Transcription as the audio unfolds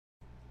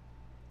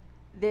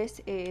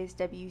This is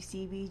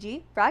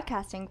WCBG,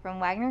 broadcasting from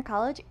Wagner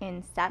College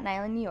in Staten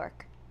Island, New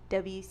York.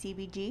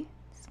 WCBG,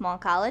 small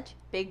college,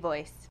 big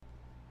voice.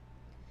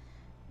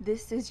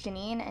 This is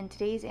Janine, and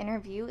today's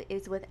interview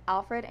is with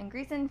Alfred and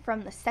Greason from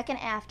The Second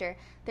After.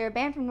 They're a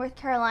band from North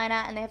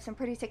Carolina, and they have some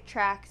pretty sick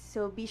tracks,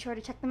 so be sure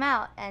to check them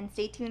out, and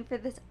stay tuned for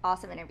this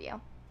awesome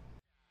interview.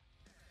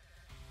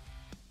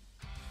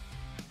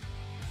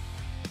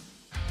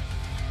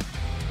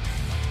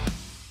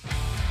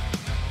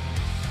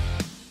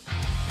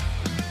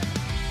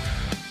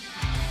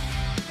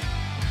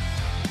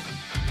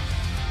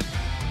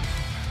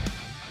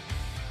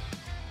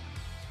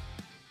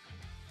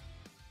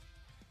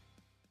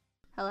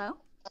 Hello?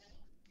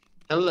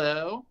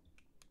 Hello.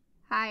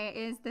 Hi,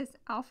 is this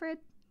Alfred?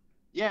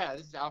 Yeah,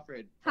 this is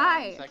Alfred.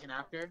 Hi. Second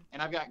After.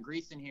 And I've got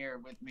Greason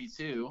here with me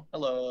too.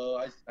 Hello,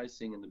 I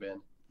sing in the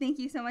band. Thank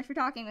you so much for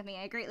talking with me.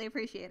 I greatly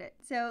appreciate it.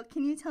 So,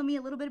 can you tell me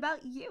a little bit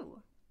about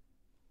you?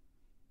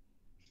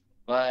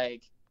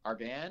 Like our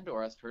band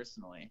or us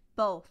personally?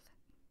 Both.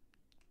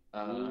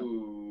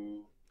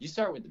 Ooh. You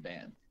start with the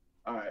band.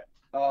 All right.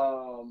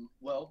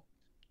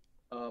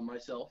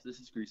 Myself, this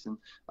is Greason.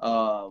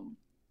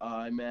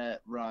 I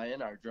met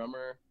Ryan, our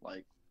drummer,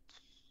 like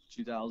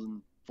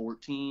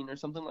 2014 or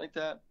something like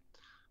that.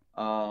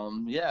 I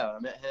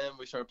met him.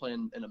 We started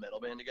playing in a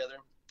metal band together.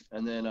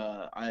 And then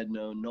I had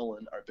known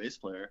Nolan, our bass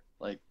player,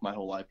 like my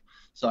whole life.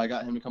 So I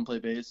got him to come play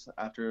bass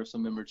after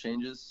some member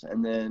changes.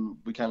 And then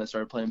we kind of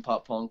started playing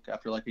pop punk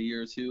after like a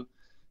year or two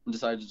and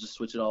decided to just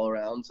switch it all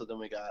around. So then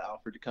we got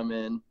Alfred to come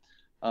in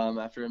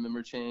after a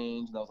member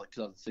change. And that was like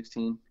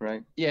 2016,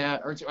 right? Yeah,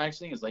 or actually I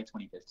think it was like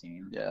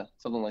 2015. Yeah,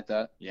 something like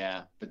that.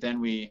 Yeah, but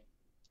then we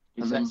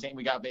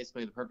got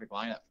basically the perfect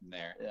lineup from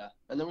there. Yeah,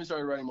 and then we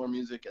started writing more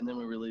music, and then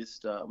we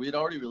released. We had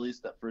already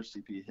released that first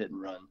EP, Hit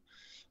and Run,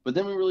 but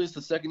then we released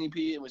the second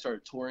EP, and we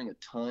started touring a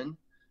ton,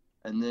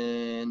 and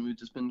then we've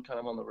just been kind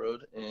of on the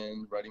road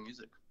and writing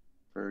music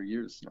for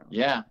years now.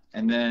 Yeah,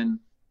 and then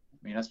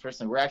I mean, us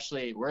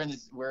personally,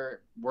 we're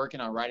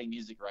working on writing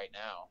music right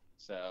now,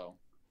 so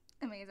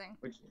Amazing.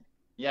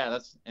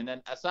 And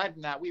then aside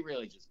from that, we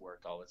really just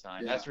work all the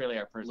time. Yeah. That's really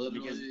our personal,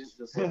 Literally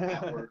just like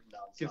at work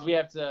nonstop.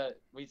 because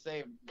we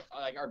say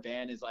like our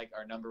band is like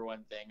our number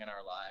one thing in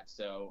our lives.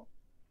 So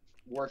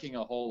working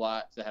a whole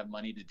lot to have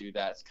money to do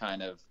that's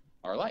kind of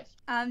our life.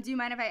 Do you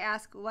mind if I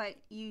ask what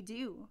you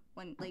do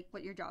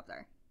what your jobs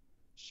are?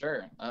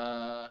 Sure.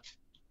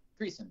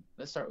 Greason,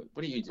 let's start with,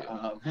 what do you do?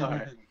 All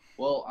right.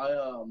 Well,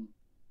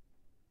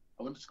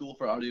 I went to school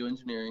for audio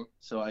engineering,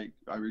 so I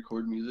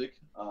record music.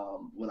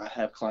 When I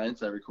have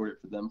clients, I record it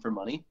for them for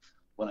money.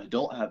 When I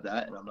don't have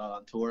that and I'm not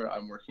on tour,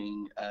 I'm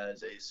working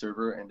as a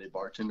server and a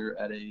bartender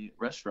at a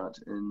restaurant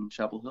in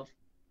Chapel Hill.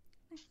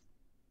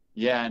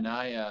 Yeah, and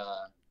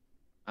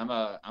I'm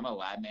a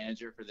lab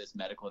manager for this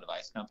medical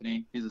device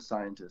company. He's a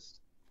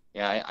scientist.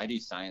 Yeah, I do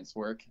science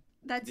work.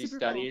 That's Do super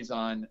studies cool.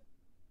 on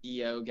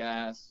EO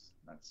gas,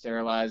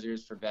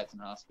 sterilizers for vets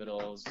and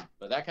hospitals,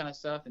 but that kind of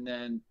stuff. And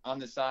then on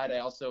the side, I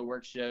also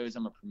work shows.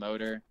 I'm a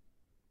promoter.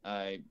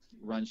 I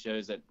run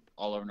shows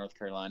all over North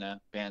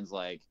Carolina. Bands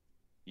like,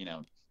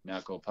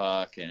 Knuckle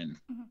Puck and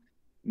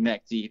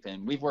Neck Deep,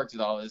 and we've worked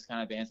with all those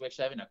kind of bands. We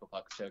actually have a Knuckle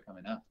Puck show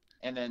coming up.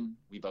 And then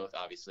we both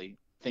obviously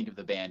think of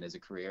the band as a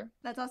career.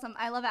 That's awesome.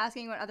 I love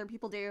asking what other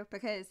people do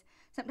because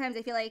sometimes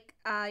I feel like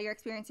your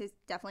experiences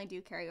definitely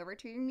do carry over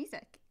to your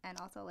music, and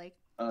also like.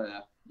 Oh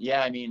yeah.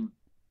 Yeah, I mean,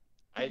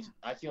 I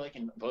feel like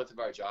in both of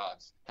our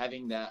jobs,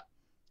 having that,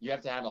 you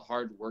have to have a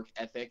hard work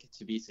ethic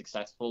to be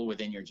successful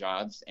within your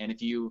jobs. And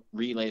if you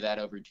relay that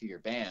over to your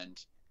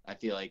band, I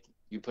feel like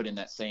you put in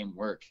that same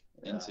work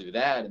into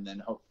that, and then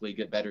hopefully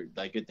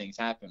good things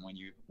happen when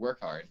you work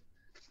hard,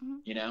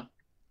 No,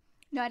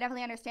 I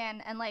definitely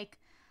understand. And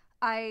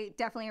I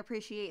definitely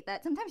appreciate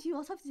that. Sometimes you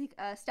also have to take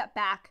a step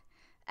back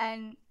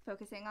and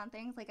focusing on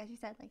things. Like, as you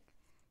said,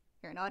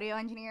 you're an audio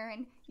engineer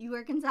and you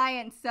work in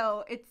science,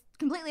 so it's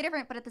completely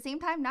different, but at the same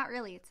time, not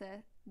really. It's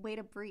a way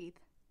to breathe.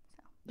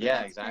 So Yeah,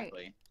 that's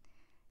exactly.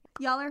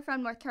 Great. Y'all are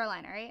from North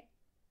Carolina, right?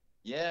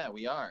 Yeah,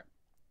 we are.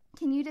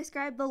 Can you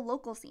describe the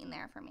local scene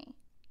there for me?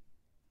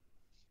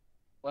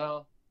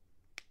 Well,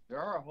 there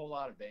are a whole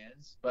lot of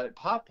bands, but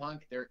pop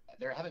punk, there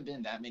haven't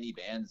been that many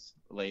bands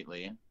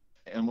lately.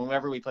 And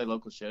whenever we play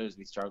local shows,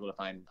 we struggle to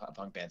find pop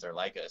punk bands that are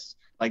like us.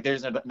 Like,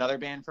 there's another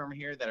band from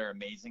here that are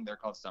amazing. They're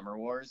called Summer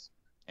Wars,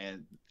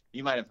 and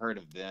you might have heard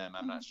of them.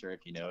 I'm not sure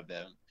if you know of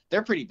them.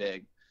 They're pretty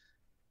big.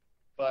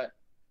 But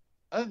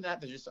other than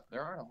that,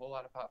 there aren't a whole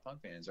lot of pop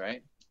punk bands,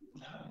 right?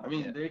 I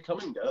mean, they come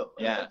and go.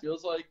 Yeah. It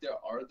feels like there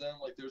are them.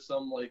 Like, there's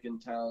some, in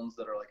towns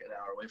that are, an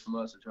hour away from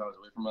us or 2 hours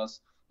away from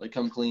us. Like,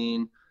 Come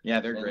Clean. Yeah,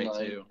 they're great,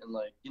 too.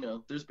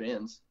 And, there's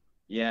bands.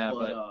 Yeah,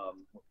 but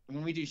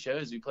when we do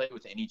shows, we play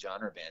with any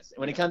genre bands.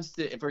 When it comes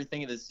to, if we're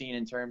thinking of the scene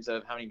in terms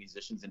of how many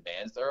musicians and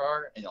bands there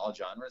are in all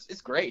genres, it's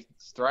great.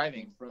 It's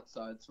thriving. Front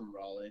Sides from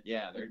Raleigh.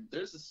 Yeah,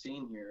 there's a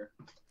scene here.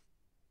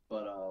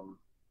 But,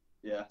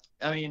 yeah.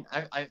 I mean,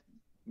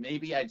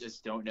 maybe I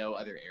just don't know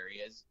other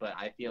areas, but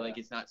I feel like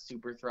it's not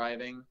super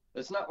thriving.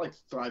 It's not,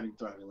 thriving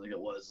like it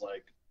was,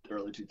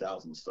 early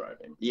 2000s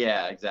thriving.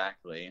 Yeah,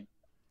 exactly.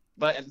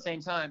 But at the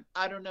same time,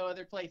 I don't know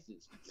other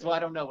places, so I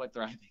don't know what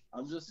thriving.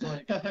 I'm just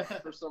like,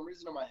 for some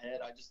reason in my head,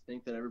 I just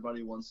think that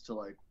everybody wants to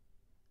like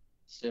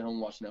stay home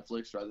and watch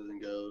Netflix rather than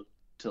go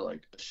to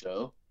like a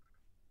show.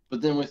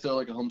 But then we throw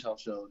like a hometown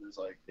show, and there's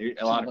like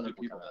A lot of 200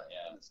 people come out, there,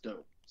 yeah. and it's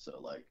dope. So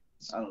like,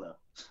 I don't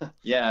know.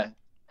 Yeah,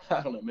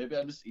 I don't know. Maybe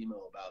I'm just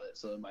emo about it.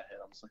 So in my head,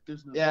 I'm just like,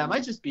 there's no. yeah. I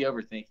might just be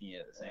overthinking it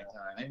at the same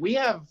time. And we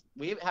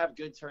have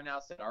good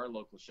turnouts at our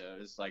local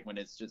shows, like when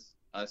it's just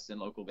us and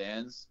local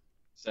bands.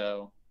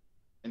 So,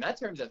 in that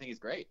terms, I think it's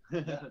great.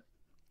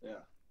 Yeah.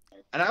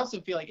 And I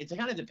also feel like it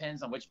kind of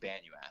depends on which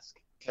band you ask,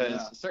 because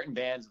Yeah. certain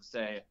bands will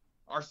say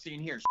our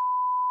scene here, is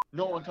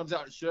no one comes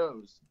out to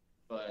shows,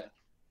 but.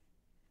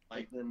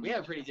 Like, Then- we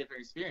have a pretty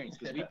different experience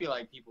because we Yeah. feel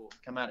like people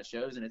come out of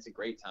shows and it's a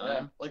great Yeah.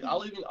 time. Like I'll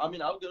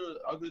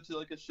go to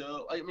like a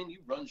show. I mean, you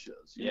run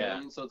shows. You know what I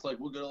mean? So it's like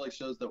we'll go to like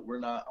shows that we're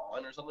not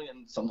on or something,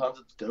 and sometimes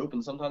it's dope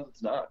and sometimes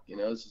it's not. You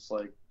know, it's just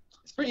like.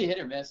 It's pretty hit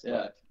or miss, Yeah.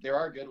 but there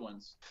are good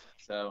ones.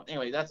 So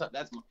anyway, that's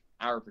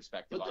our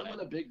perspective But on then it.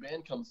 when a big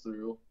band comes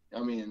through, I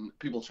mean,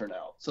 people turn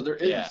out. So there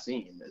is Yeah. a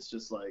scene. It's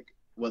just like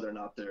whether or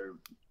not they're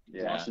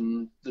Yeah.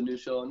 watching the new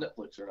show on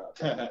Netflix or not.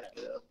 Yeah,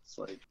 it's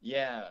like.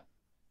 Yeah.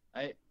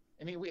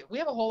 I mean, we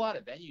have a whole lot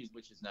of venues,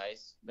 which is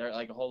nice. There are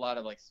like a whole lot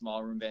of like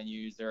small room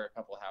venues. There are a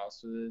couple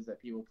houses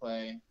that people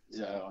play.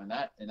 So in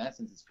that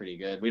sense, it's pretty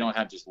good. We don't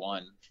have just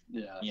one,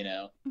 Yeah. you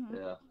know.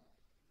 Yeah.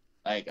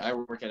 Like I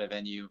work at a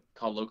venue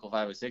called Local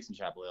 506 in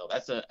Chapel Hill.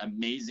 That's an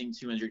amazing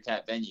 200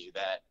 cap venue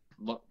that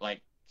look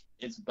like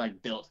it's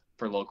like built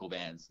for local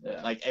bands.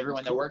 Yeah. Like everyone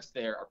That's that cool. works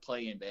there are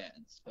playing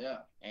bands. Yeah.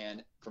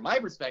 And from my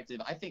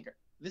perspective, I think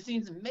the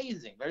scene's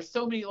amazing. There's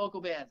so many local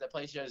bands that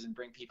play shows and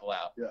bring people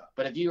out. Yeah.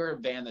 But if you were a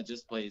band that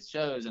just plays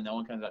shows and no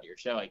one comes out to your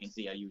show, I can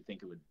see how you would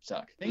think it would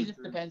suck. I think it just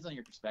Mhm. depends on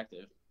your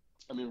perspective.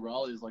 I mean,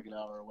 Raleigh is like an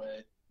hour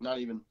away. Not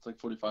even. It's like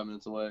 45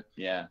 minutes away.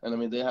 Yeah. And I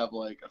mean, they have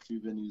like a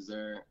few venues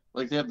there.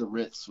 Like they have the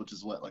Ritz, which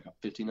is what, like a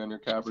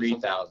 1,500 cap or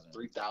 3,000.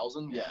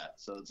 3,000. Yeah.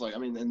 So it's like, I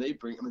mean, and they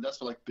bring. I mean, that's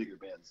for like bigger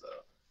bands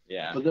though.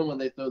 Yeah. But then when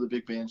they throw the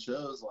big band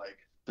shows, like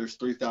there's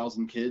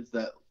 3,000 kids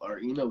that are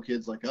emo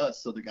kids like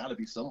us, so they got to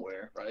be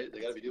somewhere, right? They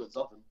got to be doing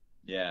something.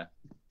 Yeah.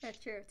 That's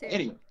true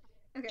too.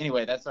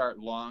 Anyway, that's our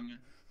long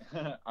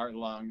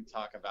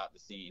talk about the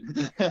scene.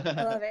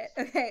 I love it.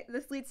 Okay,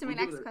 this leads to my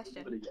We'll give next it a-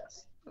 question. Give it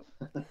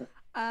a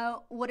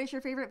yes. What is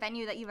your favorite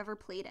venue that you've ever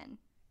played in?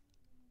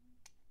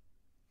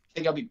 I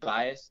think I'll be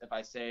biased if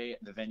I say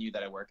the venue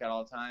that I work at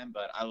all the time,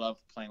 but I love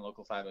playing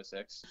Local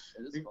 506.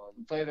 It is We fun.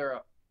 play there.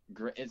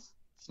 It's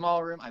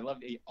small room. I love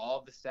all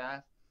of the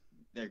staff.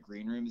 Their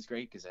green room is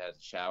great because it has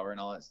a shower and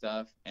all that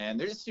stuff. And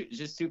they're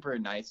just super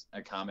nice,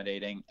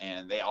 accommodating,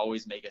 and they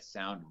always make us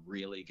sound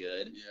really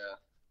good. Yeah.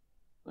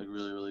 Like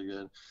really, really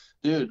good.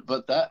 Dude,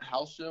 but that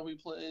house show we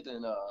played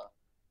and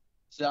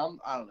see, I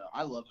don't know.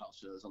 I love house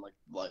shows and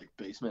like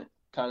basement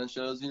kind of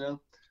shows, you know.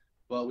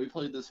 But we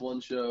played this one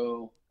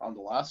show on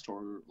the last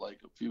tour like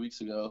a few weeks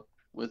ago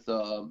with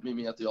Meet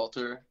Me at the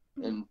Altar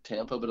in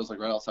Tampa, but it was like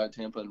right outside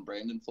Tampa in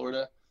Brandon,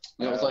 Florida.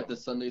 And it was like the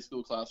Sunday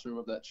school classroom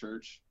of that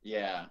church.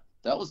 Yeah.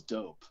 That was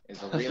dope.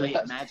 It's a really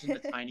imagine the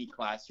tiny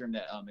classroom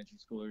that elementary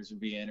schoolers would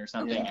be in or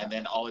something, Yeah. and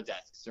then all the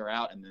desks are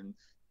out, and then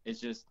it's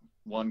just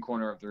one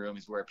corner of the room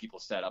is where people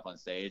set up on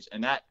stage,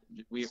 and it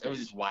was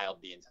just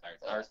wild the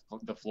entire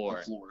the floor.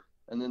 The floor.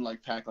 And then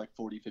like pack like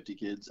 40, 50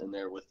 kids in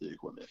there with the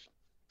equipment.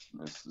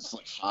 And it's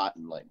like hot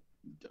and like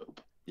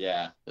dope.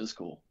 Yeah. It was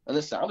cool. And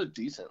it sounded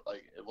decent.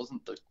 Like it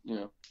wasn't the, you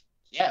know,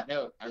 Yeah.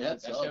 No. I Yeah, mean,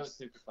 it that show sucks. was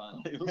super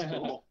fun. it was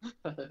cool.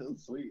 It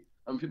was sweet.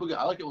 I mean,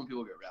 I like it when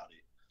people get rowdy.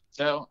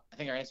 So I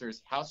think our answer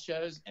is house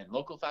shows and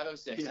Local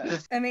 506.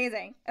 Yeah.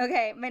 Amazing.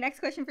 Okay, my next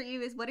question for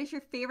you is, what is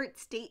your favorite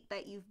state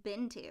that you've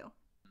been to?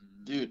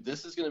 Dude,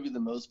 this is gonna be the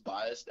most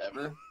biased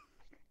ever.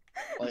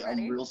 Like,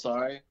 Ready? I'm real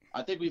sorry.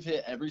 I think we've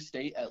hit every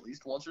state at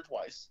least once or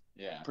twice,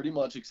 Yeah. pretty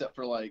much, except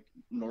for like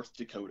North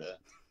Dakota,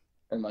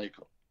 and like,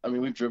 I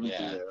mean, we've driven Yeah.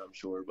 through there, I'm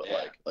sure, but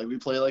Yeah. like we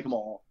play like them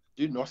all.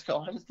 Dude, North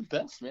Carolina's the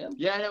best, man.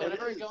 Yeah. No. It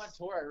Whenever we is. go on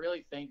tour, I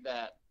really think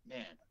that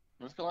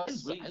North I Carolina's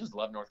just, sweet. I just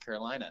love North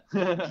Carolina.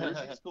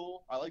 Jersey's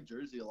cool. I like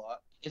Jersey a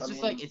lot. It's I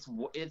just mean- like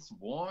it's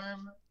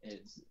warm.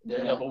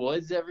 There are Yeah. no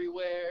woods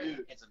everywhere.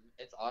 Dude.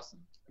 It's awesome.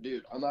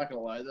 Dude, I'm not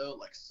gonna lie though,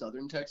 like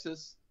Southern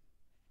Texas,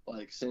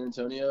 like San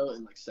Antonio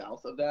and like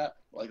south of that,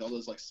 like all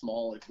those like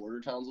small like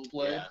border towns will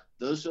play. Yeah.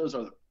 Those shows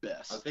are the I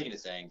was best. thinking of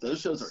saying Those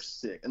shows are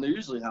sick, and they're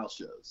usually house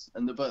shows.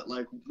 But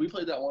like we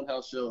played that one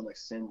house show in like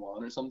San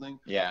Juan or something,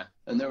 yeah.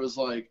 and there was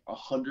like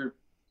 100,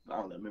 I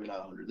don't know, maybe not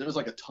 100. There was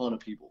like a ton of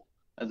people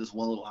at this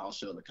one little house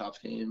show, and the cops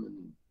came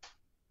and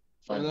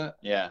remember that?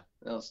 Yeah.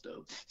 That was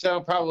dope. So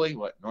probably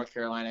what North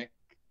Carolina.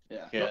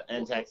 Yeah. Yeah,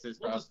 and Texas,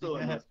 We'll just throw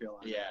in probably. North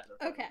Carolina.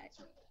 Yeah. Okay.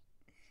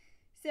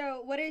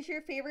 So, what is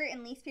your favorite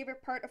and least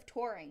favorite part of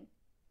touring?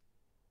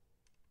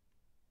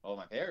 Oh,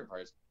 my favorite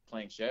part is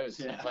playing shows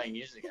and Yeah. playing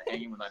music and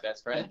hanging with my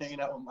best friends. Hanging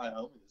out with my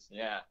homies.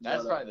 Yeah,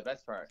 that's But, probably the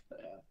best part.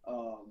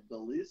 Yeah. The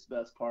least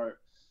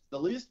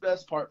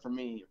best part for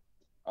me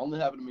only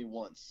happened to me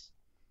once.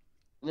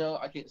 No,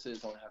 I can't say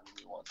it's only happened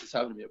to me once. It's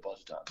happened to me a bunch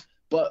of times.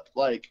 But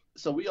like,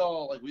 so we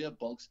all like we have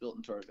bunks built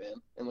into our van,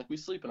 and like we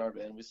sleep in our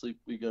van.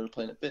 We go to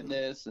Planet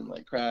Fitness and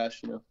like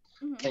crash,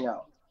 hang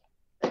out.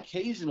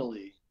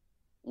 Occasionally,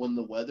 when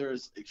the weather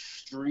is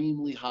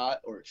extremely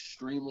hot or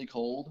extremely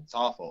cold, It's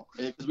awful.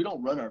 because we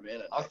don't run our van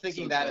at I was night,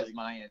 thinking so that it's is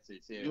my answer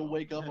too. You'll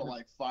wake up at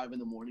like 5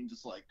 a.m,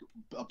 just like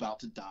about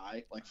to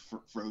die, like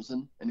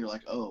frozen, and you're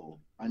like, oh,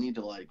 I need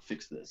to like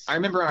fix this. I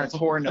remember on a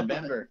tour in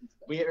November,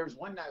 there was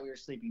one night we were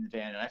sleeping in the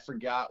van, and I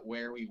forgot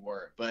where we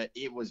were, but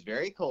it was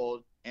very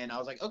cold, and I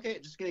was like, okay,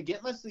 just gonna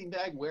get my sleeping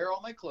bag, wear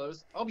all my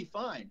clothes, I'll be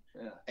fine.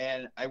 Yeah.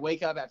 And I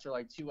wake up after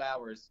like 2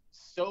 hours,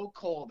 so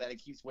cold that it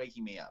keeps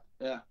waking me up.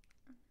 Yeah.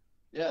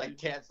 Yeah. I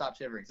can't stop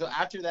shivering. So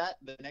after that,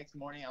 the next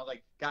morning, I was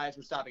like, guys,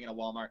 we're stopping at a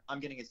Walmart. I'm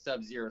getting a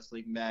Sub-Zero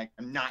sleeping bag.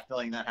 I'm not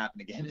letting that happen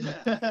again.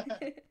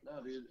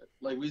 No, dude.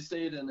 Like we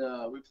stayed in,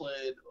 we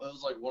played. It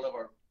was like one of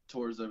our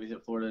tours that we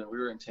hit Florida, and we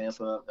were in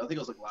Tampa. I think it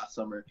was like last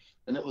summer,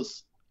 and it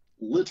was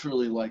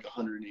literally like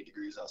 108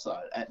 degrees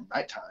outside at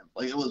nighttime.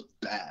 Like it was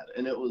bad,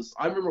 and it was.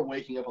 I remember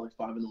waking up at like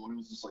 5 a.m,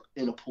 was just like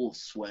in a pool of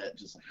sweat,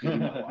 just like hating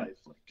my life.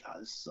 Like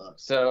God, this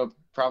sucks. So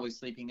probably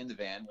sleeping in the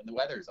van when the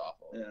weather is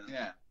awful.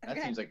 Yeah. That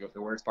Okay. seems like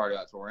the worst part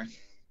about touring.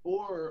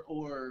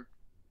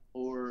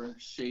 Or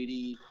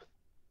shady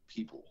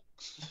people.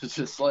 It's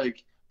just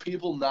like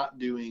people not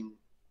doing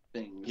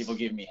things. People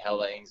give me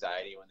hella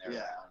anxiety when they're Yeah.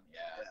 around. Yeah,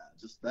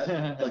 just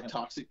that like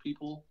toxic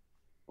people.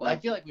 I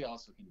feel like we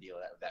also can deal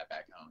with that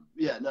back home.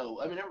 Yeah,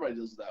 no, I mean everybody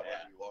deals with that Yeah.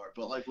 wherever you are.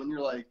 But like when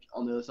you're like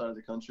on the other side of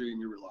the country and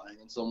you're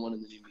relying on someone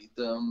and then you meet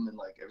them and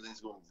like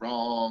everything's going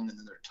wrong and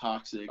then they're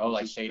toxic. Oh, it's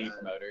like just shady bad.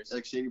 promoters.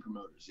 Like shady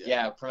promoters, yeah.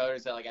 Yeah,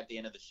 promoters that like at the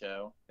end of the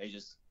show, they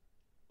just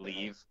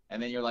leave.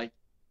 And then you're like,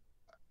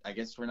 I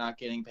guess we're not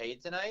getting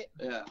paid tonight?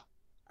 Yeah.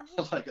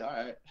 Oh, Like, all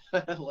right.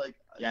 Like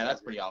Yeah,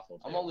 that's pretty awful.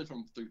 Too. I'm only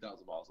from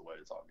 3,000 miles away.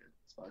 It's all good.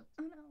 It's fine.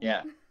 oh no.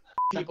 Yeah.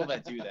 People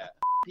that do that.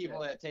 People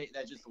that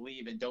just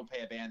leave and don't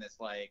pay a band that's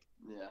like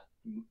Yeah.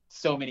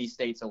 so many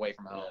states away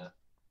from home. Yeah.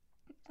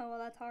 Oh, well,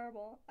 that's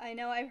horrible. I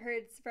know I've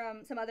heard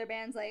from some other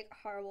bands like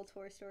horrible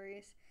tour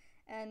stories.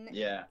 And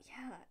Yeah.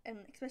 and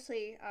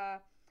especially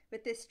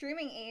with this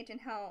streaming age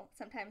and how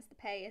sometimes the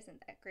pay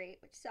isn't that great,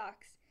 which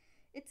sucks.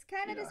 It's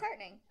kind of Yeah.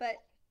 disheartening,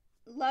 but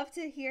love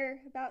to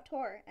hear about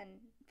tour and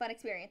fun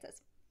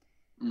experiences.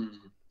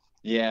 Mm.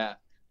 Yeah.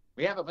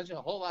 We have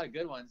a whole lot of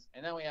good ones,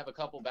 and then we have a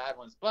couple bad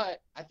ones,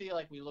 but I feel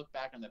like we look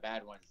back on the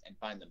bad ones and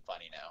find them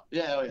funny now.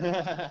 Yeah, oh,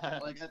 yeah.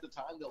 Like at the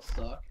time they'll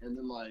suck, and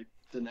then like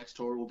the next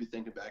tour we'll be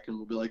thinking back and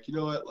we'll be like, you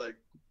know what, like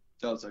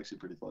that was actually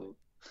pretty funny.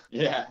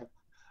 Yeah.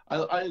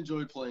 I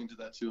enjoyed playing to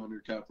that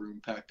 200 cap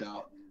room packed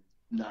out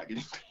and not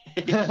getting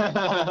paid.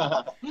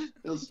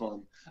 It was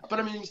fun, but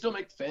I mean, you still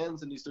make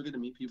fans and you still get to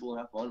meet people and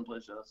have fun and play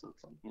shows, so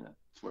it's like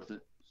it's worth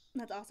it.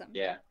 That's awesome.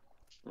 Yeah.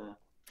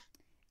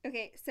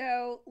 Okay,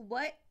 so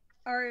what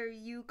are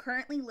you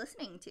currently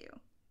listening to?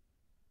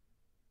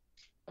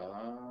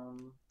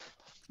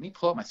 Let me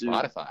pull up my Dude,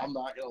 Spotify. I'm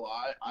not gonna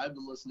lie, I've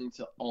been listening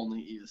to only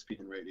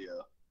ESPN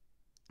radio.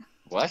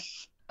 What?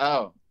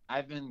 Oh,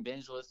 I've been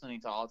binge listening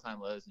to All Time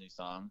Low's new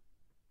song.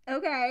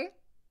 Okay.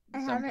 I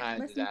Some haven't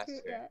Kind of listened to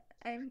Disaster.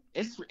 it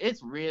yet.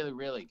 It's really,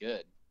 really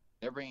good.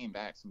 They're bringing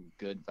back some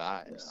good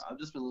Yeah, vibes. I've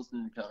just been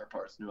listening to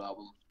Counterpart's new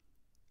album.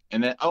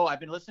 And then I've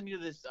been listening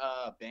to this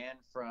band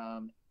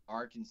from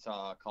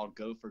Arkansas called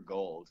Go for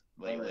Gold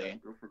lately. Oh, yeah,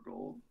 Go for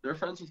Gold. They're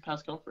friends with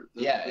Past Comfort.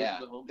 Yeah.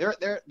 the homies.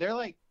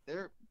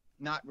 They're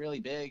not really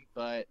big,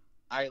 but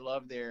I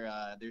love their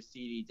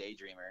CD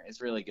Daydreamer. It's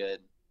really good.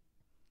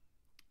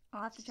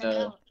 I'll have to check it So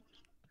out.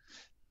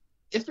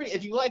 it's pretty.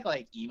 If you like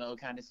emo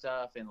kind of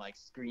stuff and like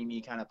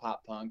screamy kind of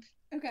pop punk,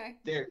 Okay.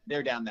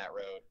 they're down that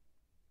road.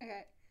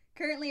 Okay.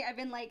 Currently, I've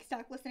been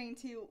stuck listening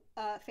to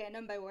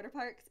Fandom by Water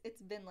Parks.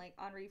 It's been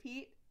on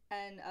repeat,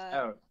 and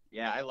Oh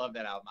yeah, I love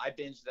that album. I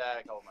binged that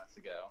a couple months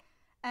ago.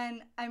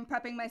 and I'm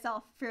prepping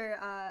myself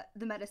for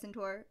the Medicine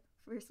tour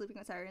for Sleeping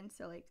with Sirens.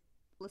 So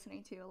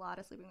listening to a lot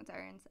of Sleeping with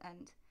Sirens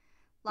and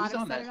a lot Who's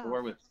of on Set that It tour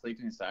Off. with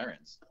Sleeping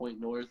Sirens? Point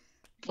North.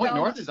 Point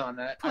Belmont. North is on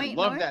that. I Point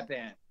love North? that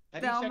band.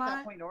 Have you checked Belmont.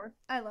 out Point North?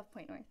 I love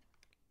Point North.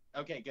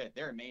 Okay, good.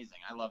 They're amazing.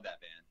 I love that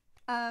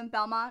band.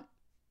 Belmont,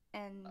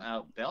 and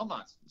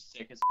Belmont's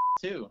sick as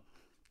too.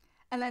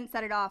 then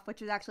Set It Off,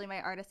 which was actually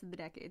my artist of the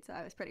decade. So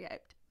I was pretty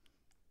hyped.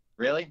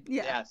 Really?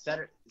 Yeah. Set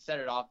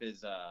It Off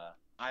is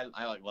I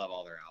love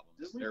all their albums.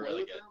 Did we They're play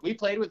really with good. them? We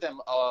played with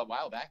them a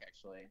while back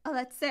actually. Oh,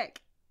 that's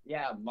sick.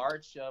 Yeah,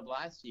 March of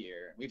last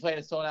year. We played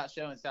a sold out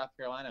show in South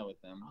Carolina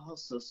with them. Oh,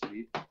 so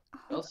sweet. Oh,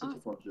 That was that's such a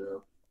awesome. fun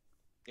show.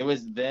 It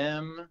was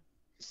them,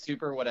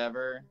 Super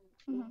Whatever,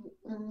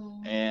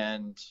 Mhm.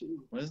 and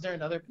was there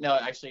another? No,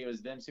 actually it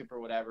was them, Super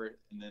Whatever,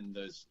 and then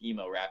those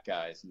emo rap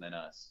guys, and then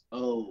us.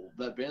 Oh,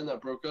 that band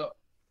that broke up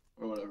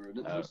or whatever.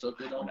 Didn't Oh, post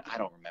update on? I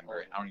don't remember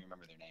it. I don't even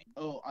remember their name.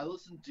 Oh, I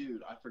listened,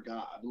 dude. I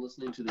forgot. I've been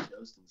listening to the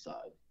Ghost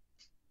Inside.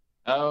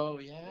 Oh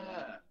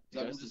yeah. So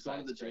I've been Ghost just going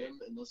to the Inside's great. gym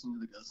and listening to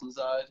the Ghost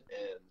Inside,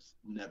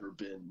 and never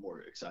been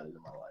more excited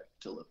in my life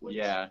to lift weights.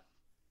 Yeah.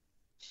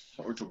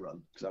 Or to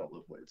run, because I don't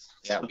lift weights.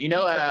 Yeah. You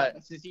know,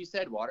 since you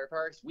said Water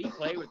Parks, we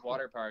played with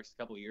Water Parks a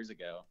couple years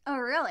ago. Oh,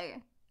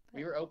 really?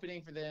 We were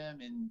opening for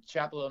them in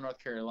Chapel Hill, North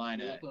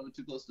Carolina.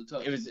 Too Close to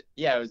Touch.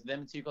 It was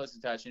them Too Close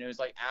to Touch, and it was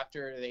like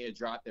after they had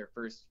dropped their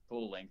first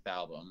full-length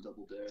album,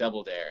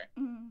 Double Dare,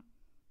 Mm-hmm.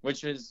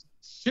 which was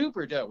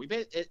super dope.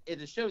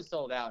 The show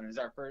sold out, and it was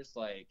our first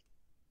like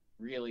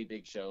really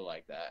big show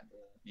like that.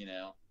 You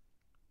know.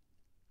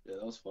 Yeah,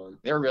 that was fun.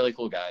 They were really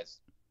cool guys.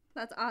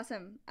 That's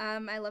awesome.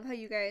 I love how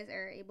you guys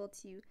are able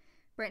to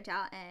branch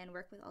out and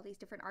work with all these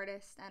different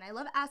artists. And I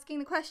love asking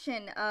the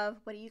question of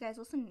what are you guys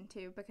listening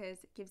to,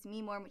 because it gives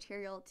me more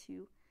material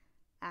to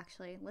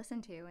actually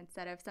listen to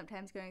instead of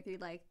sometimes going through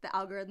like the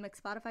algorithmic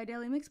Spotify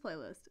daily mix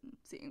playlist and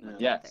seeing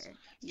what's out there.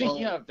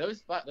 Speaking of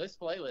those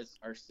playlists,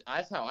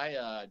 that's how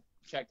I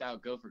checked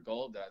out Go for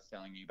Gold that I was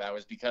telling you about,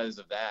 was because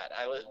of that.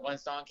 One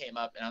song came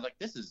up and I was like,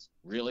 this is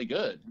really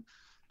good.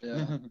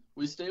 Yeah,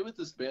 we stay with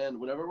this band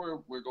whenever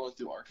we're going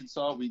through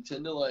Arkansas. We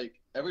tend to like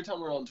every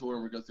time we're on tour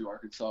and we go through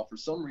Arkansas. For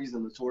some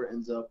reason, the tour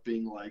ends up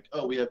being like,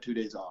 oh, we have 2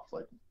 days off,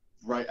 like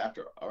right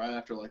after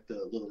like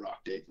the Little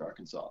Rock date in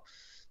Arkansas.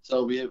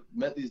 So we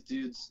met these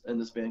dudes in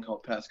this band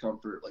called Past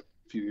Comfort like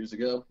a few years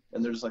ago,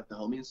 and they're just like the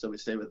homies. So we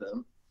stay with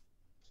them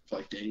for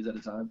like days at a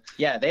time.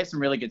 Yeah, they have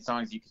some really good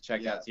songs you can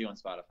check out too on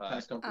Spotify.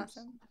 Past Comfort's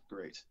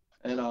great.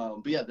 And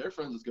but yeah, their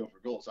friends with Go for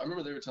Gold. So I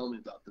remember they were telling me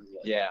about them.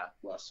 Like,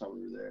 last time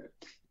we were there.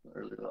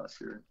 Earlier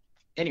last year.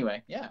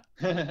 Anyway, yeah.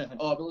 I've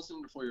been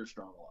listening to 4 Years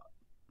Strong a lot.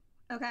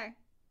 Okay.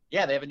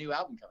 Yeah, they have a new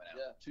album coming out.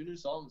 Yeah, 2 new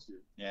songs, dude.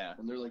 Yeah.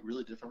 And they're like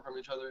really different from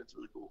each other. It's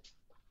really cool.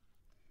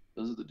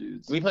 Those are the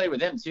dudes. We played with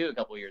them too a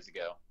couple years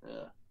ago.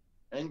 Yeah.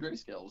 And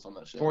Grayscale was on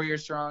that show. 4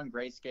 Years Strong,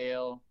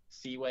 Grayscale,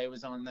 Seaway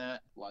was on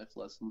that. Life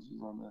Lessons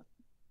was on that.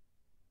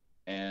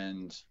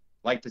 And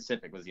Like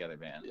Pacific was the other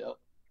band. Yep.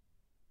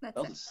 That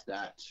was a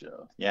stacked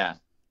show. Yeah.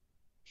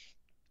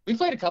 We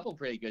played a couple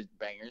pretty good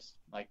bangers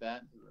like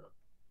that. Yeah.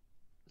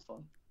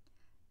 Fun.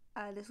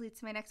 This leads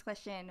to my next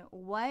question.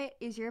 What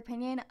is your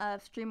opinion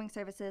of streaming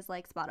services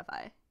like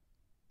Spotify?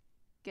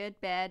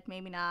 Good, bad,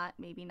 maybe not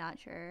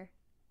sure.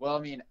 Well, I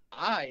mean,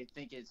 I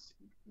think it's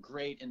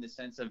great in the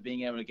sense of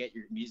being able to get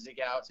your music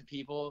out to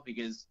people,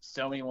 because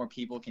so many more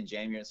people can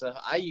jam your stuff.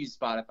 I use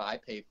Spotify. I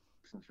pay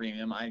for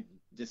premium. I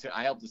get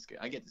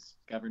to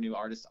discover new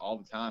artists all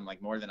the time,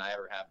 like more than I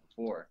ever have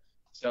before.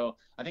 So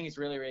I think it's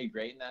really, really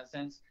great in that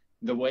sense.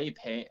 The way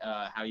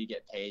how you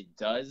get paid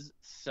does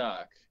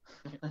suck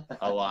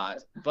a lot,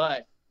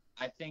 but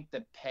I think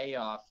the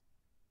payoff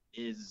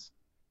is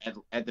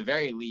at the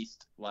very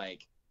least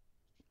like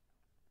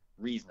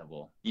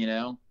reasonable, you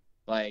know?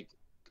 Like,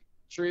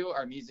 true,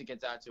 our music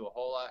gets out to a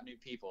whole lot of new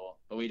people,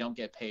 but we don't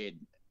get paid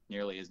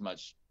nearly as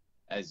much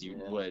as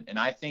you would. And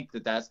I think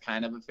that that's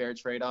kind of a fair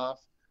trade-off,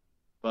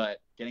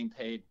 but getting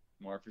paid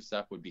more for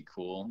stuff would be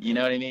cool. You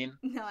know what I mean?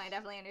 No, I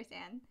definitely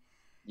understand.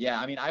 Yeah,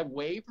 I mean, I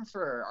way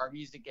prefer our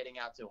music getting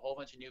out to a whole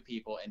bunch of new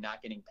people and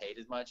not getting paid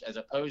as much, as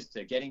opposed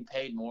to getting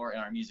paid more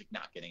and our music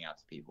not getting out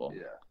to people.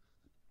 Yeah.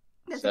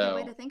 That's a good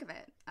way to think of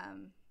it.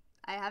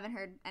 I haven't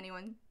heard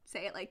anyone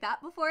say it like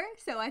that before,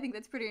 so I think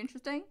that's pretty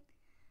interesting.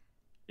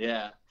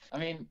 Yeah. I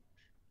mean,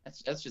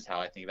 that's just how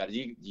I think about it.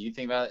 Do you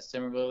think about it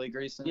similarly,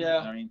 Grayson? Yeah.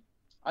 I mean,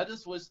 I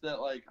just wish that,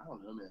 like, I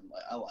don't know, man.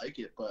 Like, I like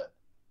it, but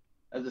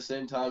at the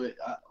same time,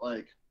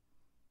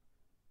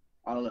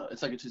 I don't know.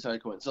 It's like a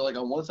two-sided coin. So, like,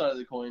 on one side of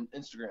the coin,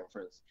 Instagram,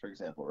 for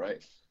example,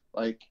 right?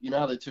 Like, you know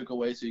how they took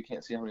away so you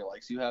can't see how many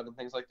likes you have and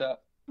things like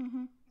that?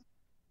 Mm-hmm.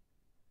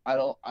 I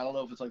don't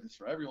know if it's like this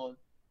for everyone.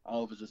 I don't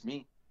know if it's just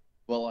me.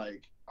 But,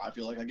 like, I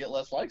feel like I get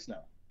less likes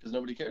now because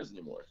nobody cares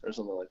anymore or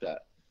something like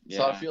that. Yeah.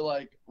 So I feel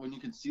like when you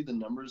can see the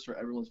numbers for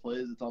everyone's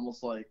plays, it's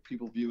almost like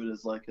people view it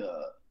as like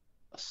a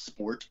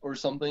sport or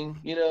something,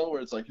 you know,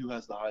 where it's like who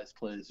has the highest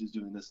plays, who's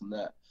doing this and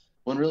that.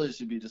 When really it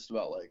should be just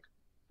about like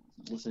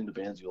listening to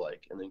bands you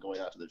like and then going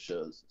out to their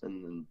shows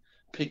and then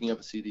picking up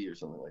a CD or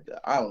something like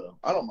that. I don't know.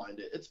 I don't mind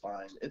it. It's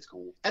fine. It's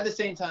cool. At the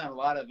same time, a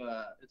lot of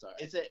it's all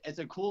right. It's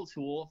a cool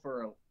tool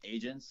for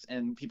agents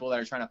and people that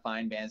are trying to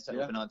find bands to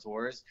open on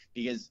tours,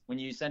 because when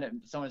you send it,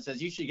 someone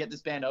says you should get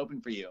this band open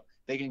for you,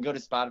 they can go to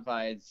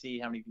Spotify and see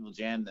how many people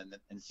jam them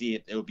and see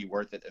if it would be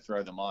worth it to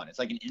throw them on. It's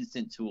like an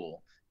instant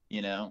tool,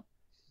 you know?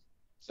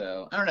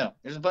 So, I don't know.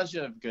 There's a bunch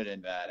of good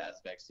and bad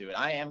aspects to it.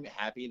 I am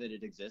happy that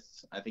it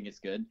exists. I think it's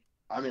good.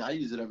 I mean, I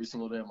use it every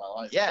single day of my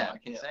life. Yeah, so I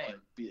can't like,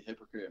 be a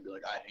hypocrite and be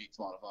like, I hate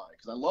Spotify,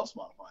 because I love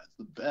Spotify. It's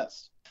the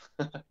best.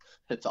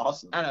 It's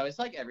awesome. I don't know. It's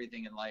like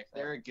everything in life.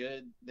 There are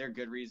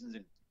good reasons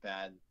and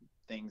bad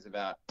things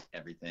about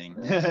everything.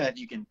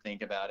 You can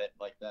think about it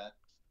like that.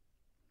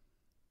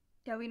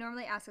 Yeah, we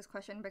normally ask this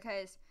question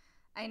because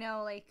I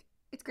know, like,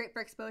 it's great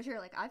for exposure.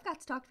 Like, I've got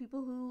to talk to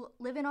people who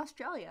live in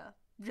Australia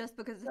just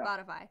because of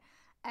Spotify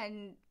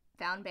and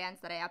found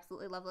bands that I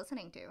absolutely love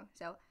listening to.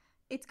 So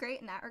it's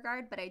great in that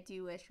regard, but I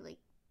do wish, like,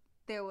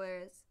 there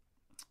was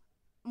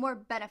more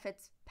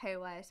benefits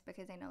pay-wise,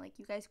 because I know, like,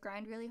 you guys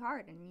grind really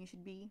hard and you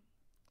should be,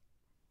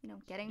 you know,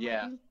 getting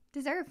what you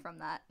deserve from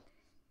that.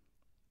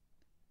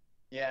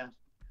 Yeah.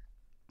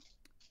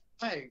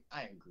 I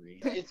agree.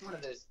 It's one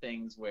of those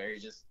things where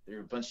there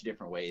are a bunch of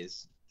different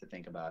ways to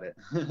think about it.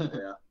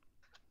 Yeah.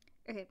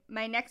 Okay,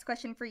 my next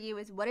question for you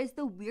is, what is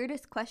the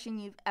weirdest question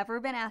you've ever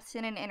been asked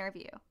in an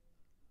interview?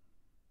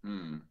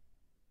 Hmm.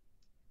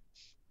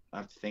 I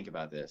have to think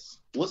about this.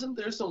 Wasn't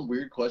there some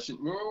weird question?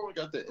 Remember when we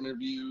got the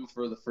interview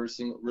for the first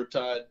single,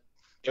 Riptide?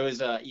 It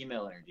was an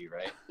email interview,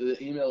 right?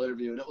 The email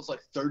interview, and it was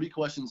like 30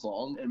 questions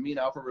long, and me and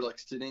Alfred were like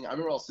sitting. I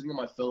remember I was sitting on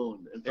my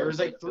phone. And There was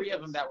like 3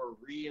 of them that were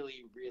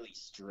really, really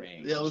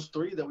strange. Yeah, it was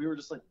 3 that we were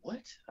just like,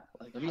 what?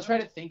 Like, Let me try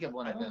to think of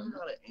one I of don't them. know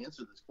how to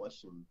answer this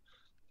question.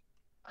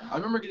 I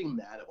remember getting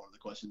mad at one of the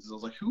questions. I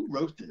was like, who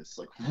wrote this?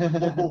 Like,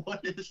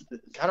 what is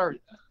this?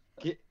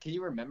 Can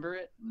you remember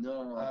it?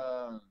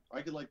 No.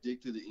 I could like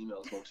dig through the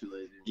emails, but I'm too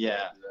lazy.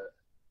 Yeah.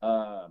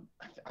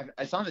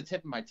 It's on the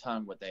tip of my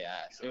tongue what they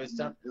asked. It was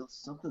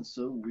something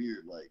so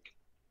weird, like.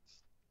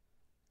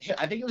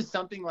 I think it was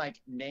something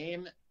like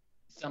name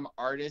some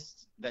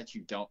artists that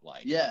you don't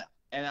like. Yeah.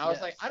 And I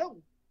was like, I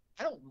don't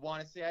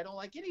want to say I don't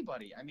like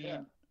anybody. I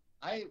mean,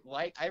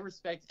 I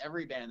respect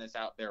every band that's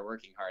out there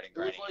working hard and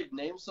grinding. It was like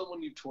name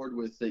someone you toured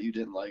with that you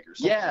didn't like or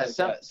something. Yeah, like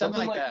that.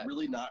 something like that. That.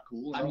 Really not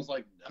cool. And I was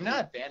like, no. I'm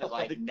not a fan of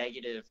like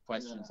negative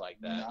questions like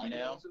that. You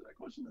know. Answer that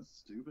question. That's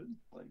stupid.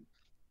 Like,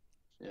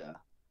 yeah.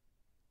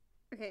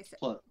 Okay, so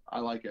But I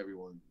like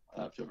everyone.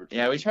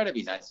 Yeah, we try to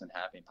be nice and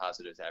happy and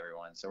positive to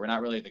everyone. So we're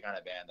not really the kind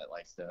of band that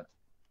likes to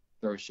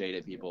throw shade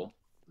at people.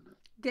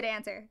 good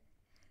answer.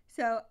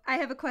 So I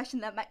have a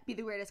question that might be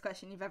the weirdest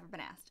question you've ever been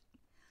asked.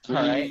 All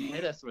right,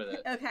 hit us with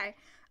it. Okay.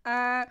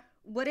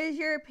 What is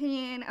your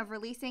opinion of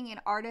releasing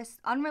an artist's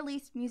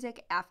unreleased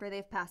music after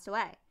they've passed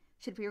away?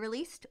 Should it be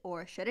released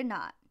or should it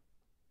not?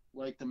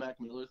 Like the Mac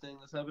Miller thing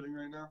that's happening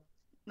right now?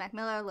 Mac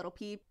Miller, Little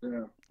Peep,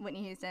 Yeah.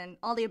 Whitney Houston,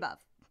 all the above.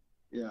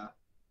 Yeah.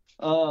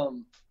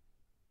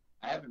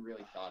 I haven't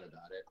really thought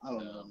about it. I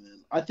don't know,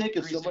 man. I think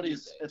if Pretty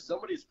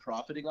somebody's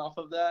profiting off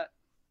of that,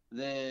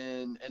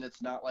 then and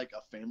it's not like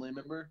a family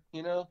member,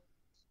 you know,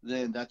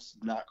 then that's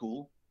not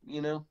cool,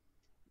 you know.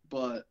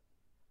 But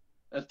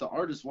if the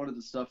artist wanted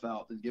the stuff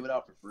out, then give it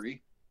out for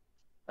free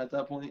at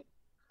that point.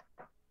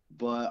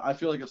 But I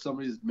feel like if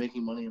somebody's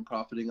making money and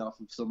profiting off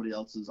of somebody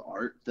else's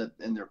art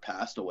and they're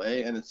passed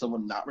away and it's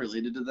someone not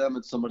related to them,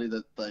 it's somebody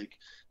that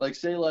like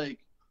say like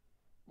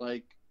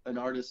an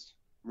artist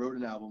wrote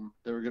an album,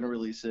 they were gonna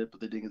release it, but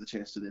they didn't get the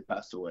chance to, they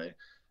passed away.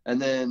 And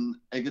then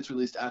it gets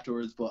released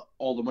afterwards, but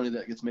all the money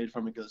that gets made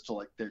from it goes to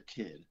like their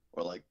kid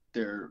or like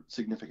their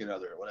significant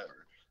other or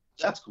whatever.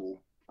 That's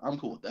cool. I'm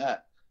cool with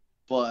that.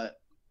 But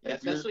yeah,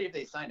 especially if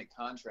they signed a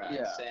contract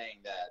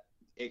saying that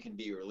it can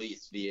be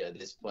released via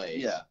this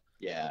place. Yeah.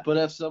 Yeah. But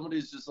if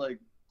somebody's just like,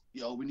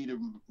 yo, we need to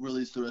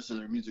release the rest of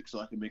their music so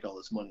I can make all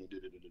this money,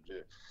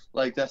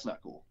 like that's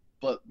not cool.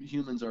 But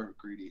humans are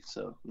greedy,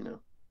 so you know,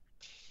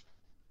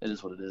 it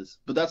is what it is.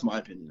 But that's my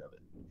opinion of it.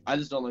 I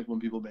just don't like when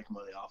people make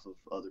money off of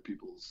other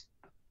people's,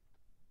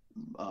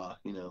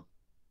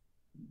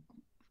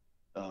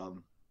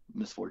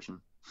 misfortune.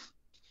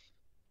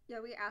 Yeah,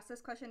 we asked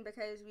this question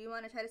because we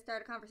want to try to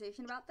start a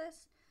conversation about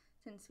this,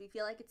 since we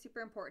feel like it's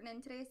super important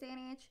in today's day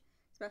and age,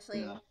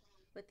 especially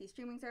with these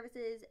streaming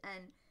services.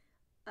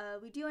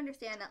 And we do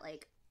understand that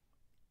like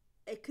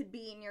it could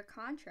be in your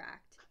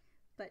contract,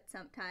 but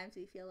sometimes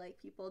we feel like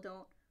people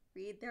don't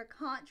read their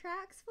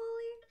contracts fully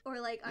or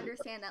like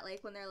understand that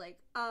like when they're like,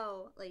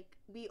 oh, like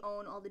we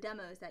own all the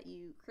demos that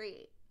you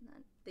create, and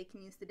then they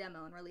can use the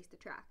demo and release the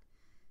track.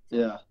 So,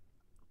 yeah.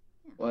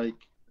 Like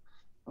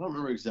I don't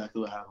remember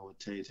exactly what happened with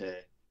Tay Tay.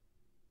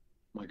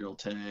 My girl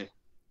Tay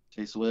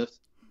Swift.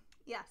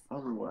 Yes. I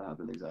don't remember what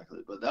happened exactly,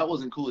 but that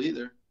wasn't cool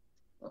either.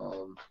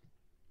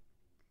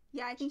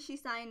 Yeah, I think she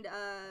signed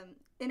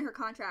in her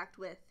contract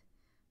with,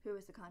 who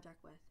was the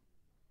contract with?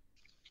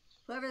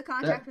 Whoever the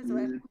contract was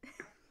with.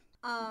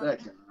 That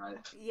guy.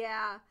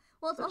 Yeah.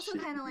 Well, it's That also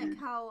shit kind of weird. like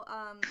how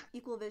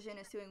Equal Vision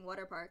is suing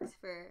water parks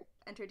for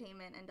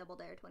entertainment and Double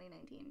Dare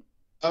 2019.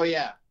 Oh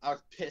yeah, I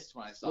was pissed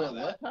when I saw Wait,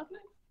 that. what's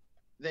happening?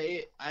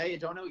 I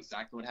don't know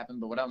exactly what happened,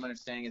 but what I'm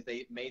understanding is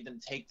they made them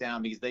take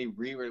down because they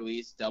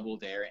re-released Double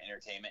Dare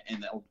Entertainment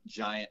in the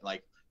giant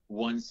like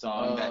one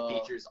song that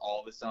features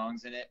all the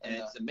songs in it, and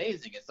it's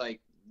amazing. It's like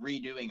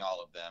redoing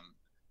all of them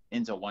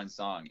into one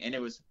song, and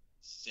it was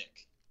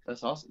sick.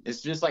 That's awesome.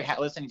 It's just like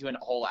listening to a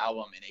whole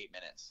album in 8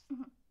 minutes.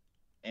 Mhm.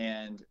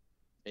 And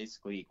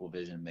basically Equal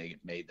Vision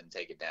made them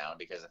take it down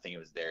because I think it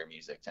was their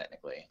music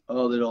technically.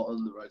 Oh, they don't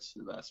own the rights to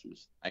the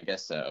masters. I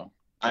guess so.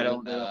 They I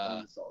don't own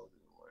the songs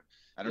anymore.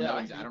 I don't Yeah,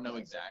 know. I I don't know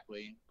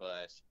exactly,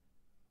 but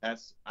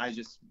that's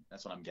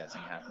what I'm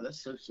guessing happened.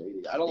 That's so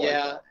shady. I don't like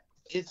Yeah,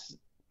 that.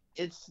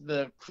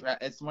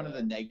 it's one of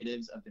the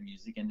negatives of the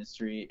music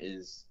industry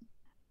is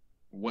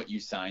what you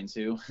sign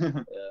to.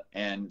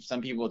 And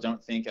some people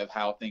don't think of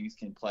how things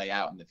can play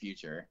out in the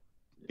future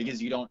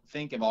because you don't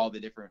think of all the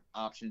different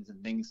options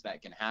and things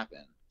that can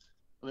happen.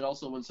 I mean,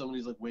 also when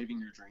somebody's like waving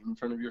your dream in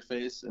front of your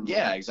face and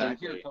Yeah, like,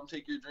 exactly. saying, here, come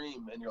take your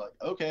dream, and you're like,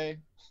 okay,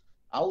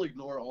 I'll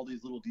ignore all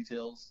these little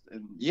details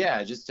and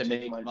Yeah, just to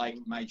Take make my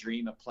my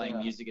dream of playing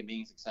Yeah. music and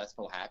being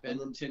successful happen. And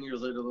then 10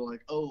 years later, they're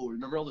like, oh,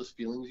 remember all those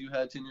feelings you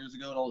had 10 years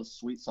ago and all those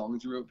sweet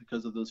songs you wrote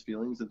because of those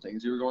feelings and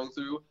things you were going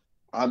through?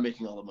 I'm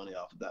making all the money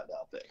off of that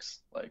now,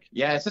 thanks. Like,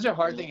 Yeah, it's such a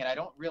hard Yeah. thing, and I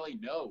don't really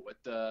know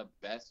what the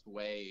best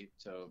way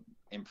to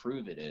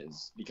improve it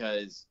is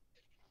because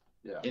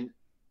yeah.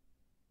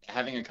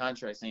 having a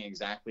contract saying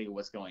exactly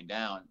what's going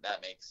down,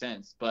 that makes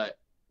sense. But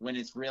when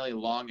it's really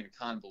long and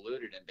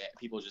convoluted and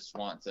people just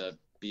want to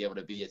be able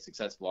to be a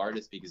successful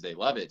artist because they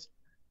love it,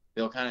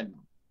 they'll kind of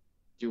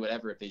do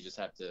whatever if they just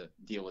have to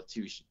deal with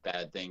two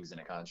bad things in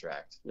a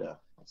contract. Yeah.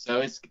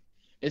 So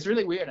it's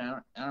really weird.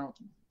 I don't.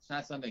 It's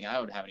not something I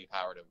would have any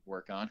power to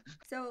work on.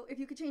 So, if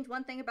you could change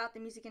one thing about the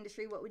music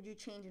industry, what would you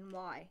change and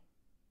why?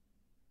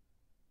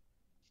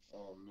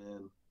 Oh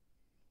man,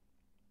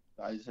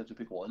 I just have to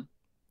pick one.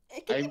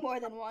 It could be more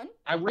than one.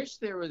 I wish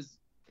there was.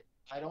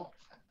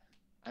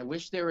 I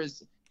wish there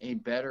was a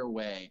better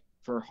way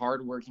for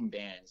hardworking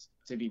bands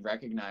to be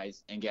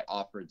recognized and get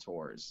offered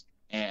tours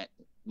and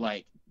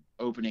like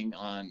opening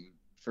on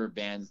for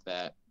bands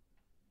that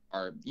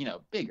are, you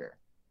know, bigger.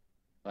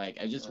 Like,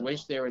 I just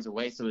wish there was a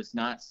way so it's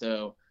not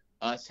so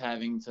us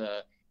having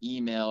to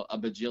email a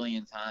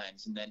bajillion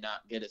times and then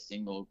not get a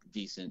single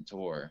decent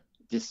tour,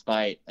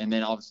 despite, and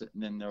then all of a sudden,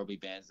 then there will be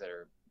bands that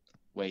are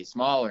way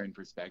smaller in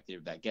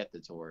perspective that get the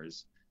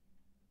tours.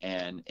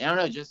 And I don't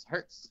know, it just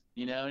hurts.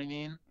 You know what I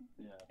mean?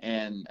 Yeah.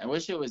 And I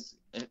wish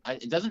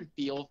it doesn't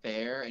feel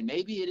fair, and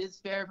maybe it is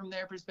fair from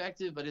their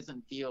perspective, but it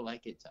doesn't feel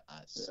like it to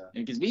us. Yeah.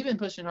 Because we've been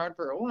pushing hard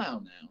for a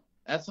while now.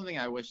 That's something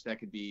I wish that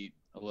could be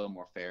a little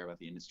more fair about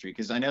the industry,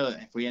 because I know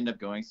that if we end up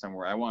going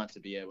somewhere, I want to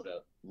be able to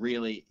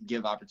really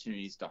give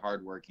opportunities to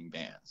hardworking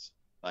bands,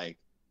 like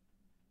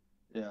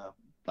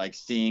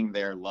seeing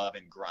their love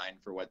and grind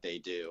for what they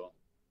do,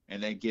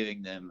 and then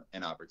giving them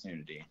an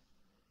opportunity.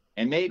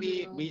 And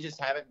maybe we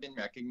just haven't been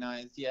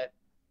recognized yet,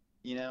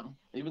 you know?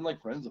 Even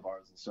like friends of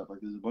ours and stuff,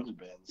 like there's a bunch of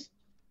bands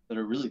that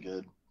are really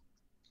good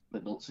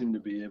that don't seem to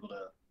be able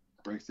to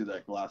break through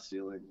that glass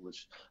ceiling,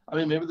 which, I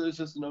mean, maybe there's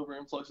just an over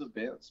influx of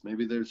bands.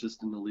 Maybe there's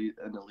just an elite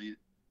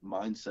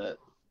mindset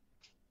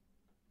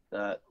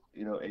that,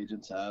 you know,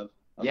 agents have.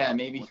 Yeah,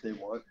 maybe what they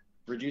want.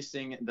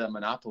 Reducing the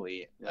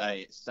monopoly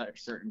a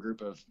certain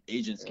group of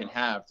agents can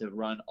have to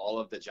run all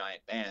of the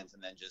giant bands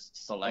and then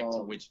just select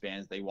which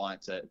bands they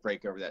want to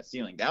break over that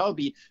ceiling. That would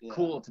be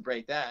cool to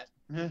break that.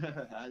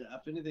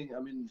 If anything,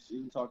 I mean,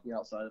 even talking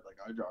outside of like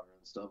our genre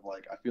and stuff,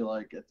 like I feel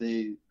like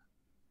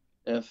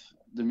if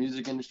the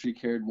music industry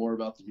cared more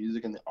about the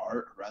music and the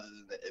art rather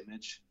than the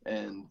image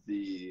and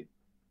the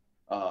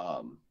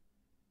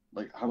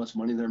like how much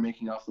money they're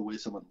making off the way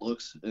someone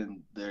looks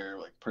and their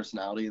like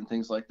personality and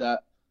things like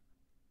that.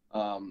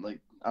 Like,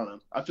 I don't know.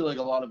 I feel like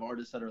a lot of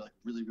artists that are like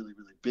really, really,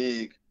 really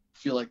big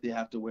feel like they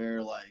have to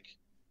wear like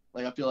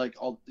I feel like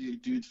all the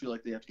dudes feel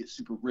like they have to get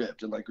super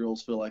ripped, and like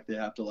girls feel like they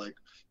have to like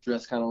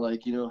dress kind of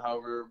like, you know,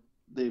 however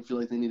they feel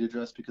like they need to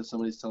dress because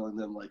somebody's telling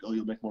them like, oh,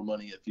 you'll make more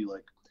money if you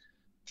like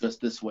dress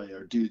this way,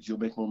 or dudes, you'll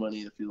make more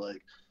money if you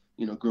like,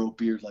 you know, grow a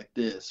beard like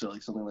this or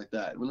like something like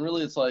that. When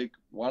really it's like,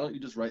 why don't you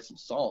just write some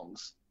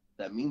songs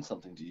that mean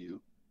something to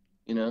you,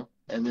 you know?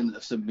 And then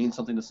if it means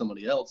something to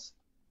somebody else,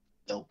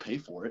 they'll pay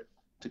for it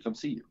to come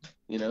see you,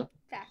 you know?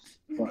 Facts.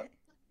 But,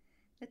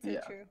 That's so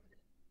true.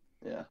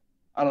 Yeah.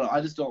 I don't know.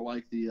 I just don't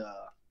like the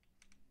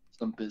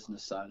some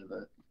business side of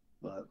it,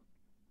 but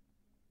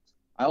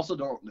I also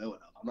don't know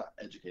enough. I'm not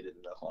educated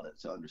enough on it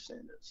to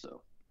understand it.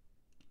 So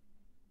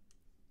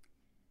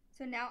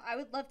now I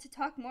would love to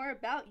talk more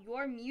about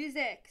your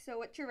music. So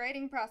what's your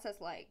writing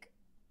process like?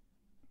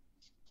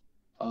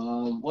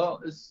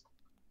 Well,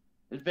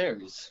 it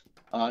varies.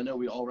 I know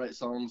we all write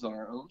songs on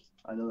our own.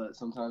 I know that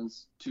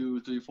sometimes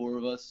 2, 3, 4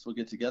 of us will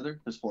get together.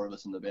 There's 4 of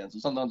us in the band, so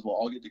sometimes we'll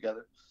all get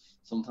together.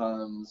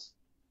 Sometimes,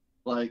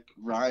 like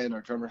Ryan,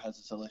 our drummer, has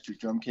this electric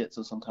drum kit,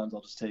 so sometimes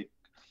I'll just take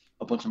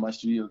a bunch of my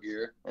studio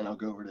gear and I'll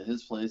go over to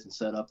his place and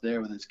set up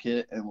there with his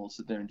kit, and we'll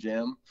sit there and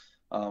jam.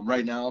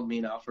 Right now, me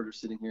and Alfred are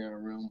sitting here in a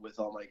room with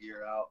all my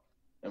gear out,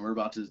 and we're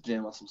about to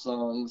jam on some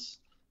songs.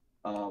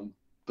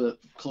 But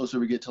closer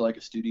we get to like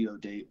a studio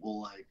date,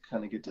 we'll like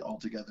kind of get all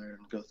together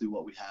and go through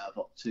what we have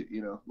to,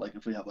 you know, like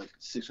if we have like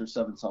 6 or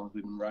 7 songs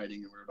we've been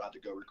writing and we're about to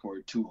go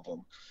record 2 of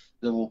them,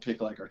 then we'll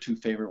pick like our 2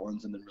 favorite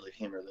ones and then really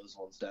hammer those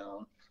ones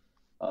down.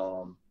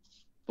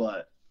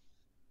 But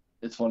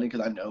it's funny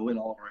because I know in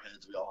all of our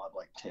heads we all have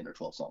like 10 or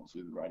 12 songs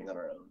we've been writing on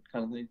our own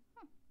kind of thing.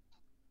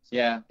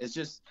 Yeah, it's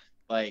just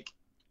like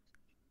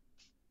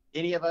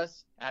any of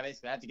us, I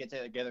basically have to get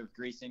together with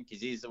Greason because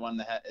he's the one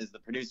that is the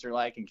producer,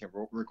 like, and can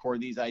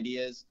record these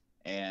ideas.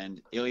 And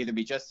it'll either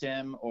be just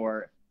him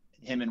or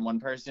him and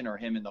one person or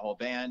him and the whole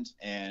band.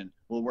 And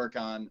we'll work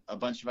on a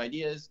bunch of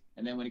ideas.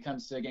 And then when it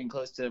comes to getting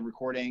close to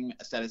recording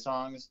a set of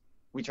songs,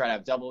 we try to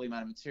have double the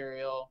amount of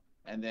material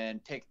and then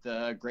pick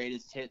the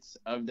greatest hits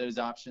of those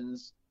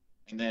options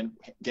and then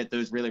get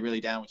those really,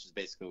 really down, which is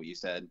basically what you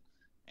said.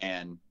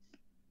 And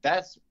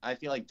that's, I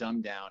feel like,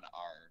 dumbed down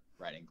our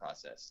writing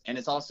process. And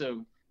it's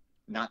also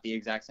not the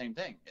exact same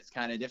thing. It's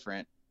kind of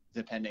different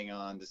depending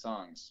on the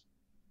songs.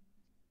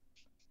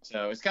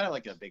 So it's kind of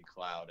like a big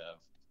cloud of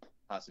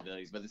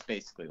possibilities, but it's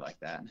basically like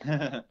that.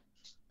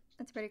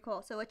 That's pretty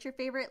cool. So what's your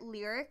favorite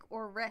lyric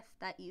or riff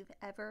that you've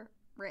ever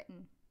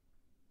written?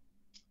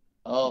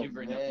 Oh, you've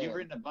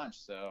written a bunch,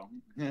 so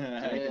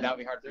that would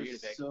be hard for you to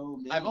pick. So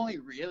many. I've only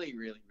really,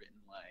 really written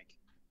like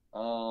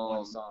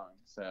one song.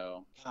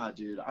 So God,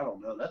 dude, I don't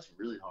know. That's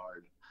really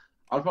hard.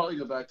 I'll probably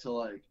go back to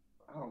like,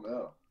 I don't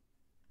know.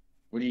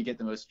 Where do you get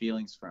the most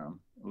feelings from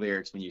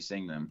lyrics when you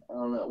sing them? I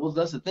don't know. Well,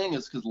 that's the thing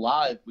is because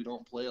live we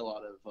don't play a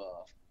lot of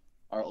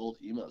our old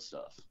emo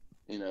stuff.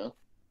 You know,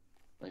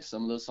 like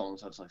some of those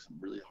songs have like some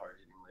really hard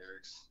hitting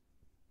lyrics.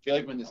 I feel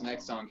like when this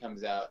next song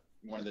comes out,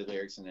 one of the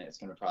lyrics in it is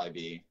going to probably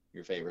be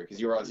your favorite because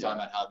you were always talking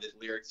about how the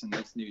lyrics in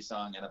this new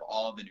song and of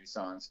all of the new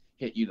songs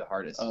hit you the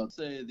hardest. I would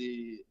say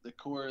the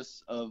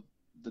chorus of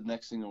the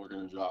next single we're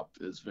going to drop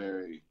is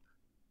very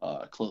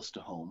close to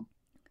home.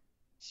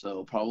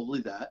 So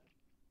probably that.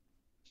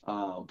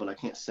 But I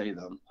can't say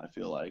them, I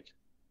feel like.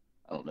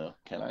 I don't know.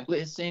 Can I?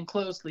 Listen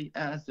closely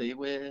as they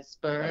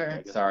whisper.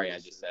 Okay, Sorry, I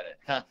just said it.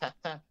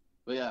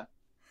 But yeah,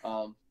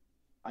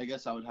 I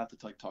guess I would have to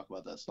like talk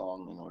about that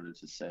song in order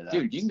to say that.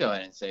 Dude, you can go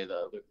ahead and say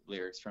the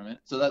lyrics from it.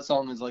 So that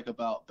song is like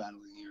about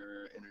battling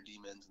your inner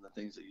demons and the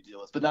things that you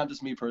deal with, but not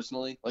just me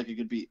personally. Like it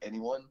could be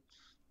anyone,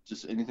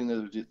 just anything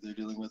that they're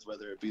dealing with,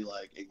 whether it be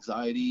like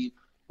anxiety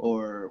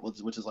or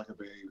which is like a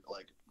very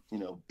like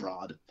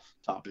broad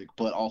topic,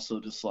 but also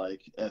just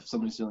like if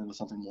somebody's dealing with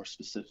something more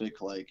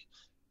specific, like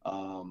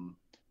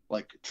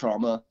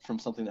trauma from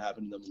something that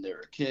happened to them when they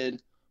were a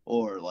kid,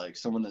 or like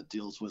someone that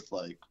deals with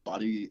like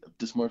body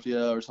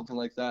dysmorphia or something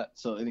like that.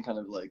 So any kind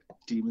of like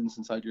demons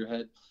inside your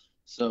head.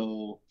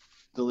 So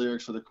the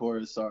lyrics for the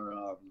chorus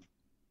are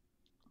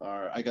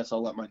I guess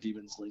I'll let my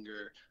demons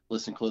linger,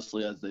 listen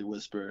closely as they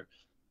whisper,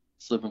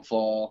 slip and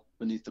fall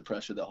beneath the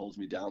pressure that holds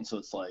me down. So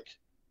it's like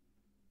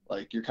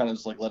you're kind of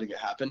just like letting it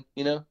happen,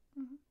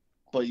 Mm-hmm.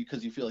 but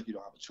because you feel like you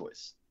don't have a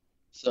choice.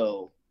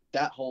 So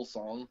that whole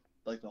song,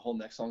 like the whole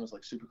next song, is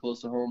like super close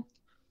to home,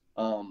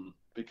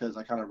 because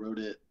I kind of wrote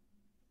it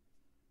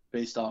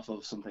based off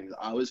of some things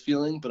I was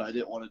feeling, but I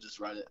didn't want to just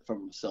write it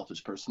from a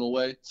selfish personal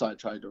way. So I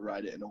tried to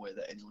write it in a way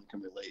that anyone can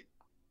relate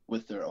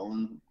with their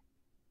own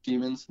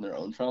demons and their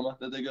own trauma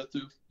that they go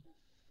through.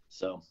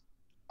 So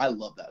I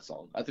love that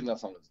song. I think that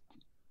song is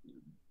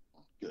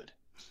good.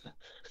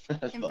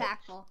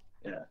 Impactful.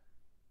 Yeah.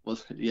 Well,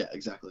 yeah,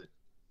 exactly.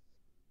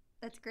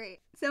 That's great.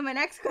 So my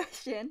next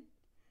question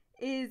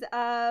is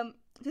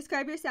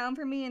describe your sound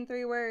for me in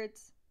 3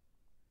 words.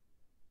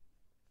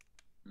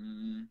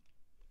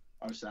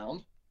 Our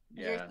sound?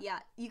 Yeah. Yeah,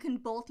 you can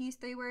both use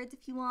 3 words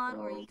if you want,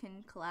 or Oh. you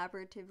can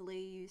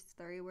collaboratively use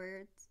 3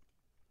 words.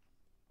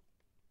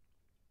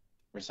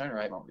 We're starting to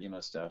write more emo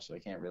stuff, so I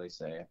can't really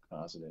say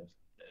positive.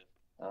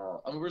 I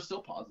mean, we're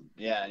still positive.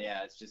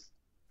 Yeah, it's just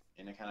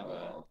in a kind of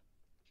a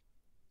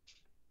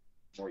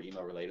more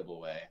emo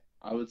relatable way.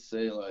 I would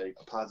say like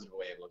A positive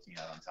way of looking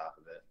at it on top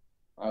of it.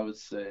 I would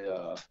say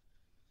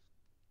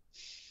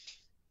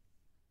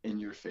in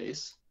your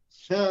face.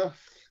 Yeah.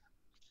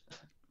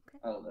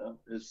 I don't know.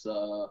 It's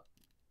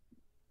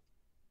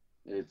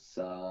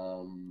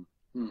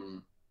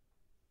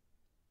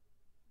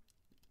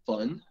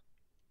fun.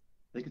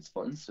 I think it's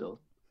fun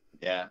still.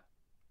 Yeah.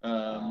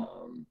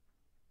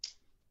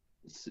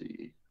 Let's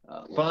see.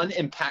 Fun,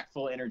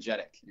 impactful,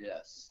 energetic.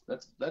 Yes,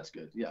 that's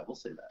good. Yeah, we'll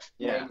say that.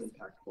 Yeah. Fun,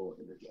 impactful,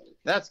 energetic.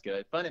 That's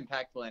good. Fun,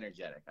 impactful,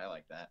 energetic. I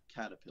like that.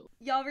 Caterpillar.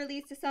 Y'all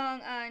released a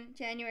song on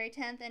January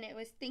 10th, and it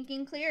was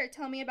Thinking Clear.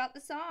 Tell me about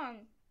the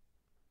song.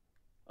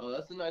 Oh,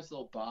 that's a nice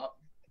little bop.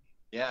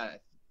 Yeah.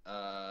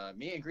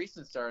 Me and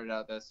Greason started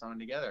out that song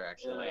together,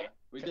 actually. Yeah,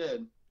 we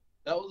did.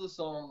 That was a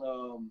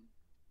song.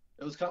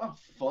 It was kind of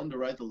fun to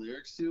write the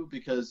lyrics to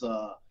because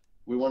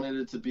we wanted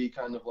it to be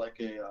kind of like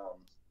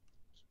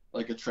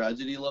a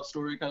tragedy love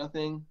story kind of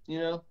thing,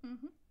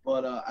 Mm-hmm.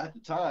 But at the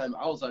time,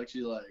 I was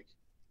actually like,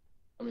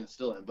 I mean,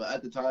 still in, but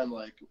at the time,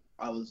 like,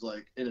 I was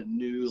like in a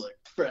new, like,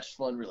 fresh,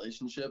 fun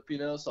relationship,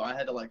 so I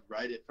had to like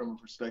write it from a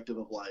perspective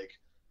of like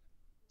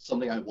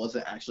something I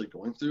wasn't actually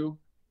going through.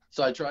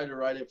 So I tried to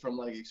write it from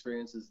like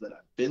experiences that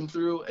I've been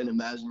through and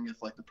imagining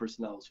if like the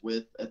person I was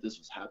with at this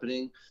was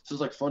happening. So it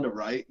was like fun to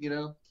write,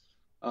 the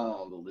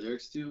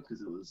lyrics to,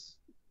 because it was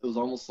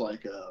almost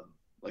like a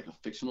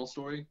fictional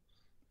story,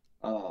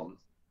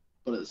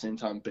 but at the same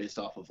time based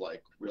off of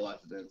like real life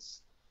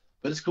events.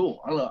 But it's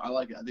cool. I don't know. I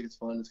like it. I think it's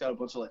fun. It's got a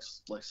bunch of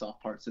like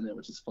soft parts in it,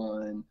 which is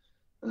fun,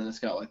 and then it's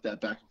got like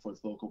that back and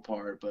forth vocal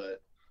part.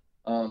 But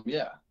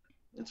yeah,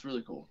 it's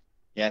really cool.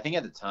 Yeah, I think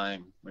at the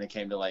time when it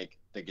came to like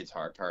the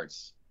guitar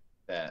parts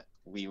that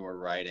we were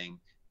writing,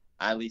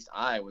 at least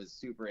I was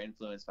super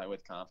influenced by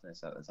With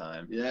Confidence at the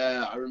time.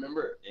 Yeah, I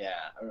remember.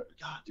 Yeah.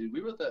 God, dude, we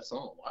wrote that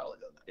song a while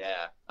ago now.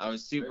 Yeah, I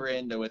was super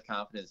into With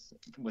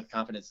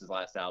Confidence's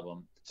last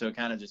album. So it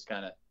kind of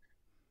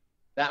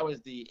that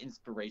was the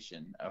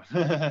inspiration of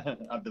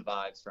of the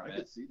vibes from I it.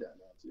 could see that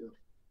now too,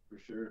 for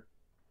sure.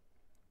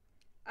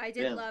 I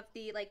did Yeah. love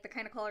the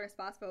kind of call and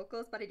response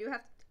vocals, but I do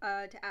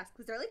have to ask,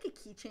 was there like a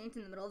key change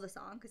in the middle of the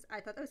song? Because I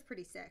thought that was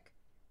pretty sick.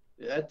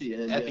 Yeah, at the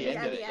end. At the yeah. end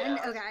At of the it, end,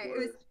 yeah.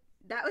 okay,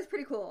 that was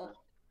pretty cool.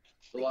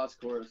 The last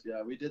chorus,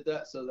 yeah, we did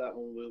that so that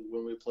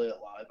when we play it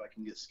live, I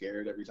can get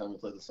scared every time we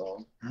play the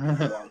song.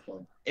 It's a lot of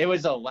fun. It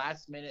was a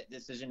last-minute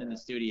decision in the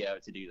studio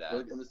to do that.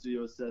 Like in the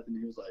studio with Seth, and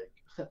he was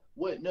like,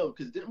 "Wait, no,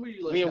 because didn't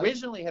we like?" We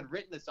originally had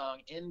written the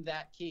song in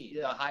that key,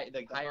 Yeah.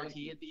 the higher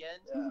key at the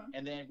end, Yeah.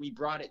 and then we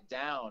brought it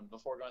down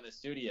before going to the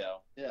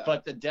studio. Yeah.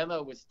 But the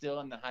demo was still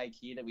in the high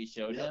key that we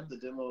showed him, the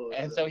demo,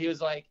 and so he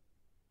was like,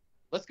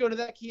 "Let's go to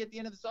that key at the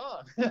end of the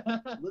song."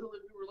 literally,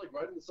 we were like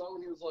writing the song,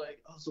 and he was like,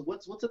 "Oh, so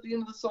what's at the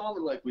end of the song?"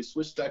 And like we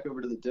switched back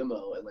over to the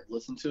demo and like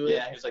listened to it.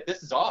 Yeah, he was like,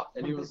 "This is off,"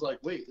 And he was like,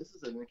 "Wait, this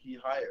is in a key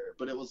higher,"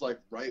 but it was like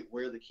right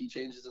where the key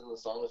changes in the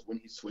song is when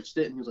he switched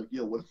it, and he was like,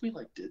 "Yo, what if we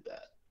like did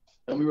that?"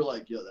 And we were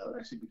like, "Yo, that would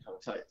actually be kind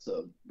of tight."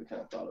 So we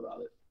kind of thought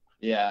about it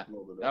Yeah, a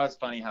little bit. that was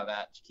funny how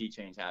that key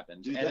change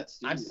happened. Dude, and that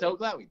I'm studio- so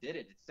glad we did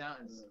it. It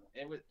sounds,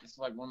 it's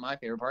like one of my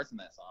favorite parts in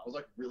that I song. was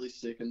like really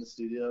sick in the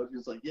studio. He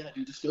was like, "Yeah,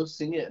 dude, just go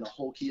sing it in a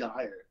whole key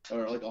higher,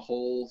 or like a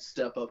whole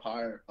step up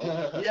higher." I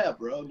was like, "Yeah,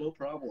 bro, no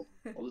problem.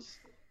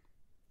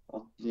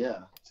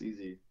 Yeah, it's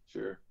easy,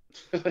 sure."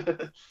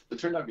 It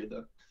turned out good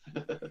though.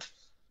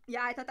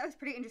 Yeah, I thought that was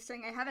pretty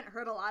interesting. I haven't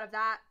heard a lot of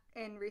that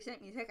in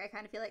recent music. I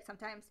kind of feel like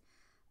sometimes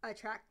a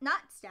track,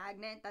 not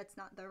stagnant, that's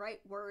not the right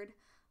word,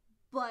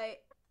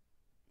 but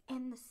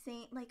in the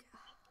same, like,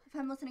 if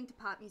I'm listening to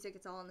pop music,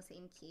 it's all in the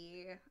same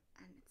key,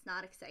 and it's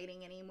not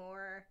exciting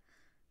anymore.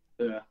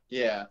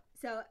 Yeah.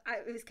 So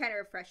it was kind of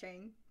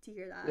refreshing to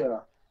hear that.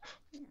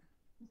 Yeah.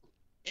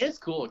 It's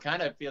cool. It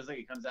kind of feels like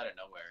it comes out of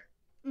nowhere,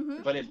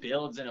 Mm-hmm. but it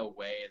builds in a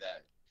way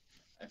that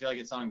I feel like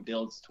a song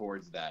builds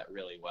towards that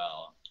really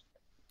well.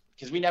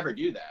 Because we never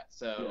do that,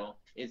 so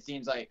it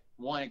seems like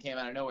one, it came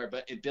out of nowhere,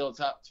 but it builds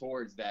up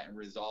towards that and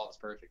resolves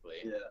perfectly.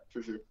 Yeah,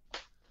 for sure.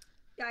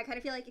 Yeah, I kind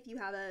of feel like if you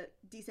have a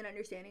decent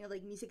understanding of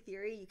like music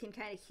theory, you can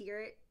kind of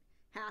hear it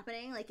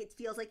happening. Like it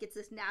feels like it's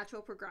this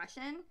natural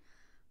progression,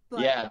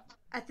 but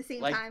at the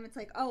same time, it's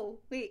like, oh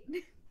wait.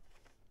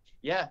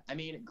 Yeah, I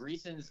mean,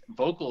 Greason's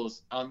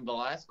vocals on the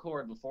last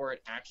chord before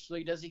it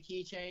actually does a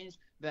key change,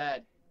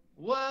 that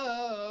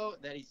whoa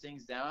that he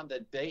sings down,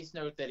 the bass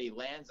note that he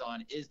lands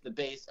on is the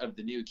bass of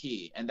the new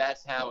key, and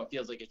that's how it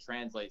feels like it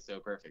translates so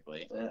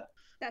perfectly. Yeah.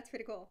 That's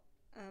pretty cool.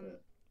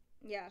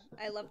 Yeah,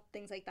 I love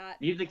things like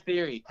that. Music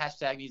theory,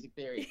 hashtag music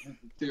theory.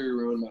 Theory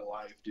ruined my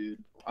life, dude.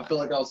 I feel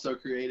like I was so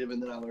creative,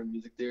 and then I learned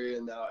music theory,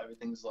 and now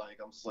everything's like,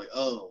 I'm just like,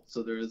 oh,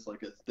 so there's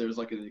like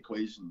an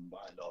equation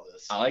behind all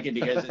this. I like it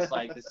because it's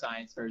like the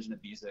science version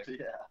of music.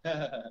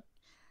 Yeah.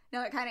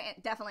 No, it kind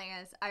of definitely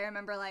is. I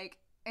remember like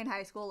in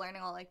high school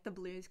learning all like the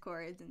blues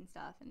chords and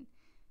stuff, and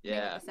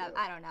stuff.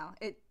 I don't know.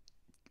 It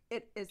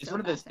is. It's so one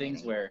of those things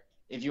fascinating. where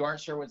if you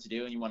aren't sure what to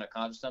do and you want to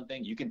accomplish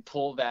something, you can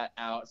pull that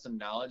out, some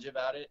knowledge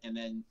about it, and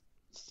then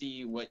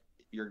see what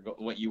you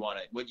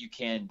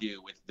can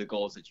do with the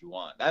goals that you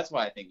want. That's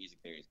why I think music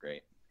theory is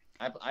great.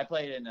 I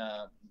played in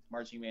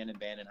marching band and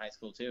band in high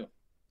school too.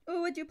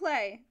 Ooh, what'd you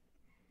play?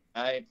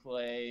 I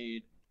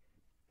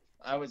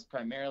was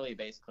primarily a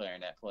bass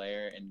clarinet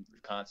player in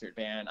concert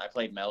band. I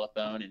played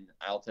mellophone and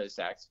alto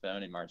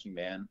saxophone in marching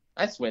band.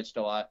 I switched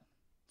a lot.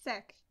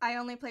 Sick. I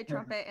only played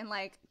trumpet in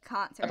like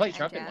concert. I played and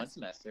trumpet jazz. one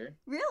semester.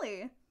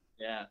 Really?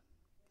 Yeah.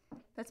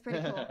 That's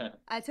pretty cool.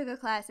 I took a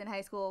class in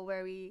high school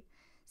where we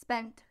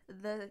spent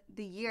the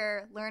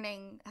year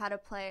learning how to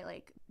play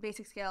like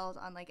basic scales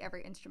on like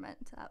every instrument.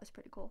 So that was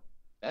pretty cool.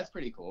 That's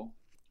pretty cool.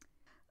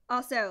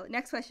 Also,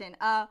 next question.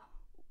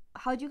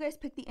 How'd you guys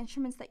pick the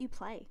instruments that you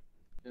play?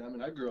 Yeah, I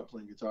mean, I grew up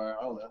playing guitar.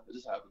 I don't know. It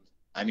just happened.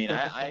 I mean,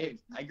 I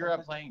grew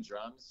up playing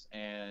drums,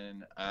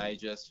 and I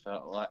just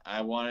felt like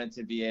I wanted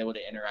to be able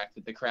to interact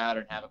with the crowd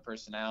and have a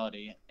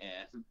personality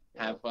and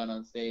have fun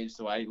on stage.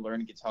 So I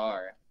learned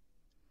guitar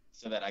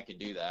so that I could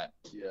do that.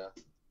 Yeah.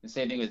 The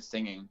same thing with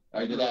singing.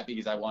 I did that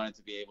because I wanted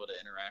to be able to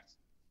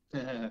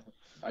interact.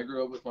 I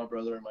grew up with my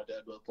brother and my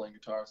dad both playing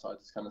guitar, so I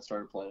just kind of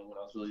started playing when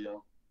I was really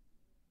young.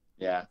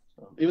 Yeah.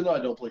 Even though I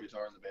don't play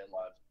guitar in the band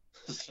live.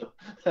 So,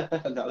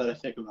 now that I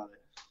think about it.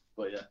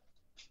 But yeah,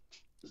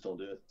 just don't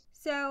do it.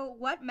 So,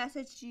 what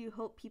message do you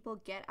hope people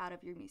get out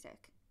of your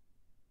music?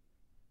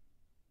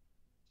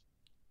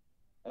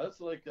 That's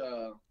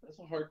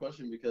a hard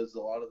question because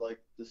a lot of like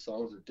the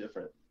songs are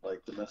different.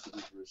 Like the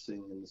messages we're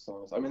singing in the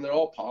songs. I mean, they're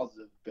all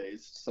positive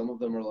based. Some of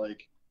them are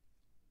like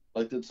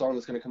the song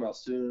that's gonna come out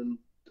soon,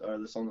 or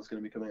the song that's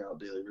gonna be coming out,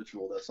 Daily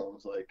Ritual. That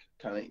song's like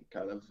kind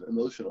of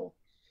emotional,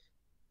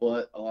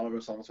 but a lot of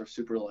our songs are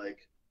super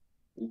like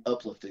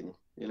uplifting,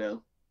 you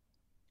know.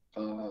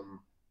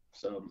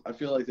 So I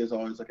feel like there's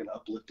always like an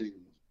uplifting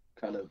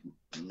kind of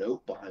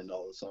note behind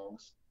all the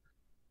songs.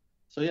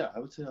 So yeah, I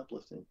would say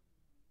uplifting.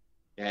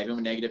 Yeah, even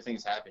when negative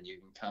things happen, you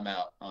can come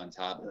out on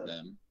top of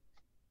them.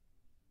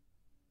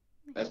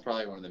 That's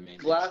probably one of the main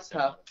Glass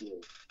things. half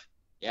full.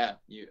 Yeah,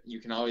 you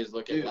can always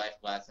look at life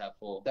glass half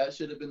full. That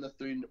should have been the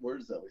 3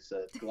 words that we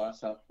said. Glass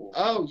half full.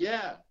 Oh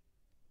yeah,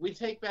 we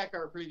take back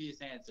our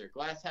previous answer.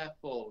 Glass half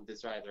full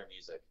describes our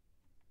music.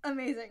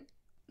 Amazing.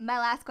 My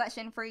last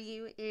question for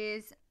you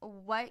is,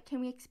 what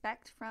can we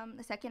expect from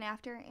the Second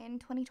After in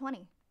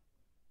 2020?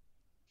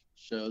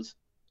 Shows.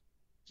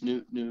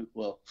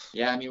 Well.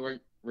 Yeah, I mean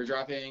we're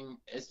dropping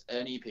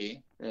an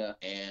EP, Yeah.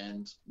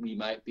 and we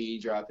might be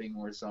dropping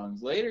more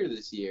songs later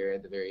this year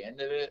at the very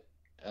end of it.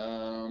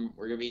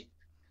 We're gonna be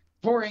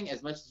touring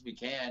as much as we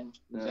can,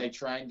 Yeah. like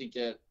trying to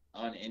get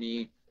on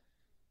any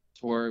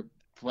tour,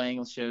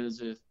 playing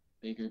shows with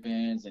bigger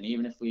bands, and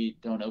even if we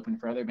don't open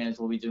for other bands,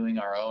 we'll be doing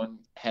our own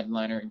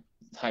headliner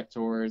type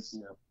tours.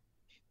 Yeah.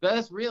 But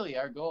that's really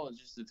our goal, is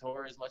just to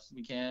tour as much as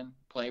we can,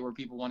 play where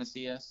people want to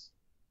see us,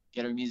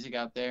 get our music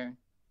out there,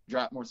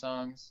 drop more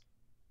songs.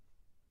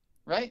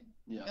 Right?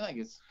 Yeah. I feel like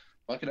it's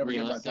If I could ever get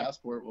my realistic.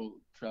 passport, we'll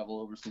travel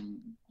over some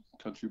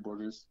country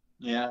borders.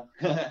 Yeah.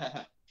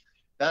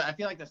 I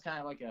feel like that's kind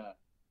of like a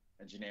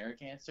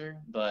generic answer,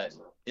 but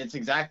it's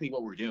exactly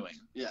what we're doing.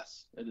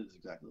 Yes, it is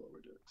exactly what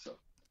we're doing. So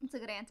That's a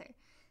good answer.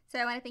 So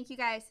I want to thank you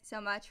guys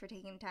so much for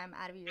taking time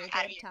out of your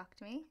day to talk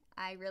to me.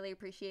 I really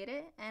appreciate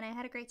it, and I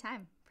had a great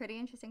time. Pretty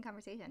interesting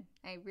conversation.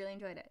 I really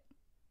enjoyed it.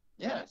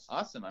 Yeah, Nice.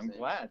 awesome. I'm Same.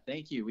 glad.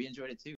 Thank you. We enjoyed it too.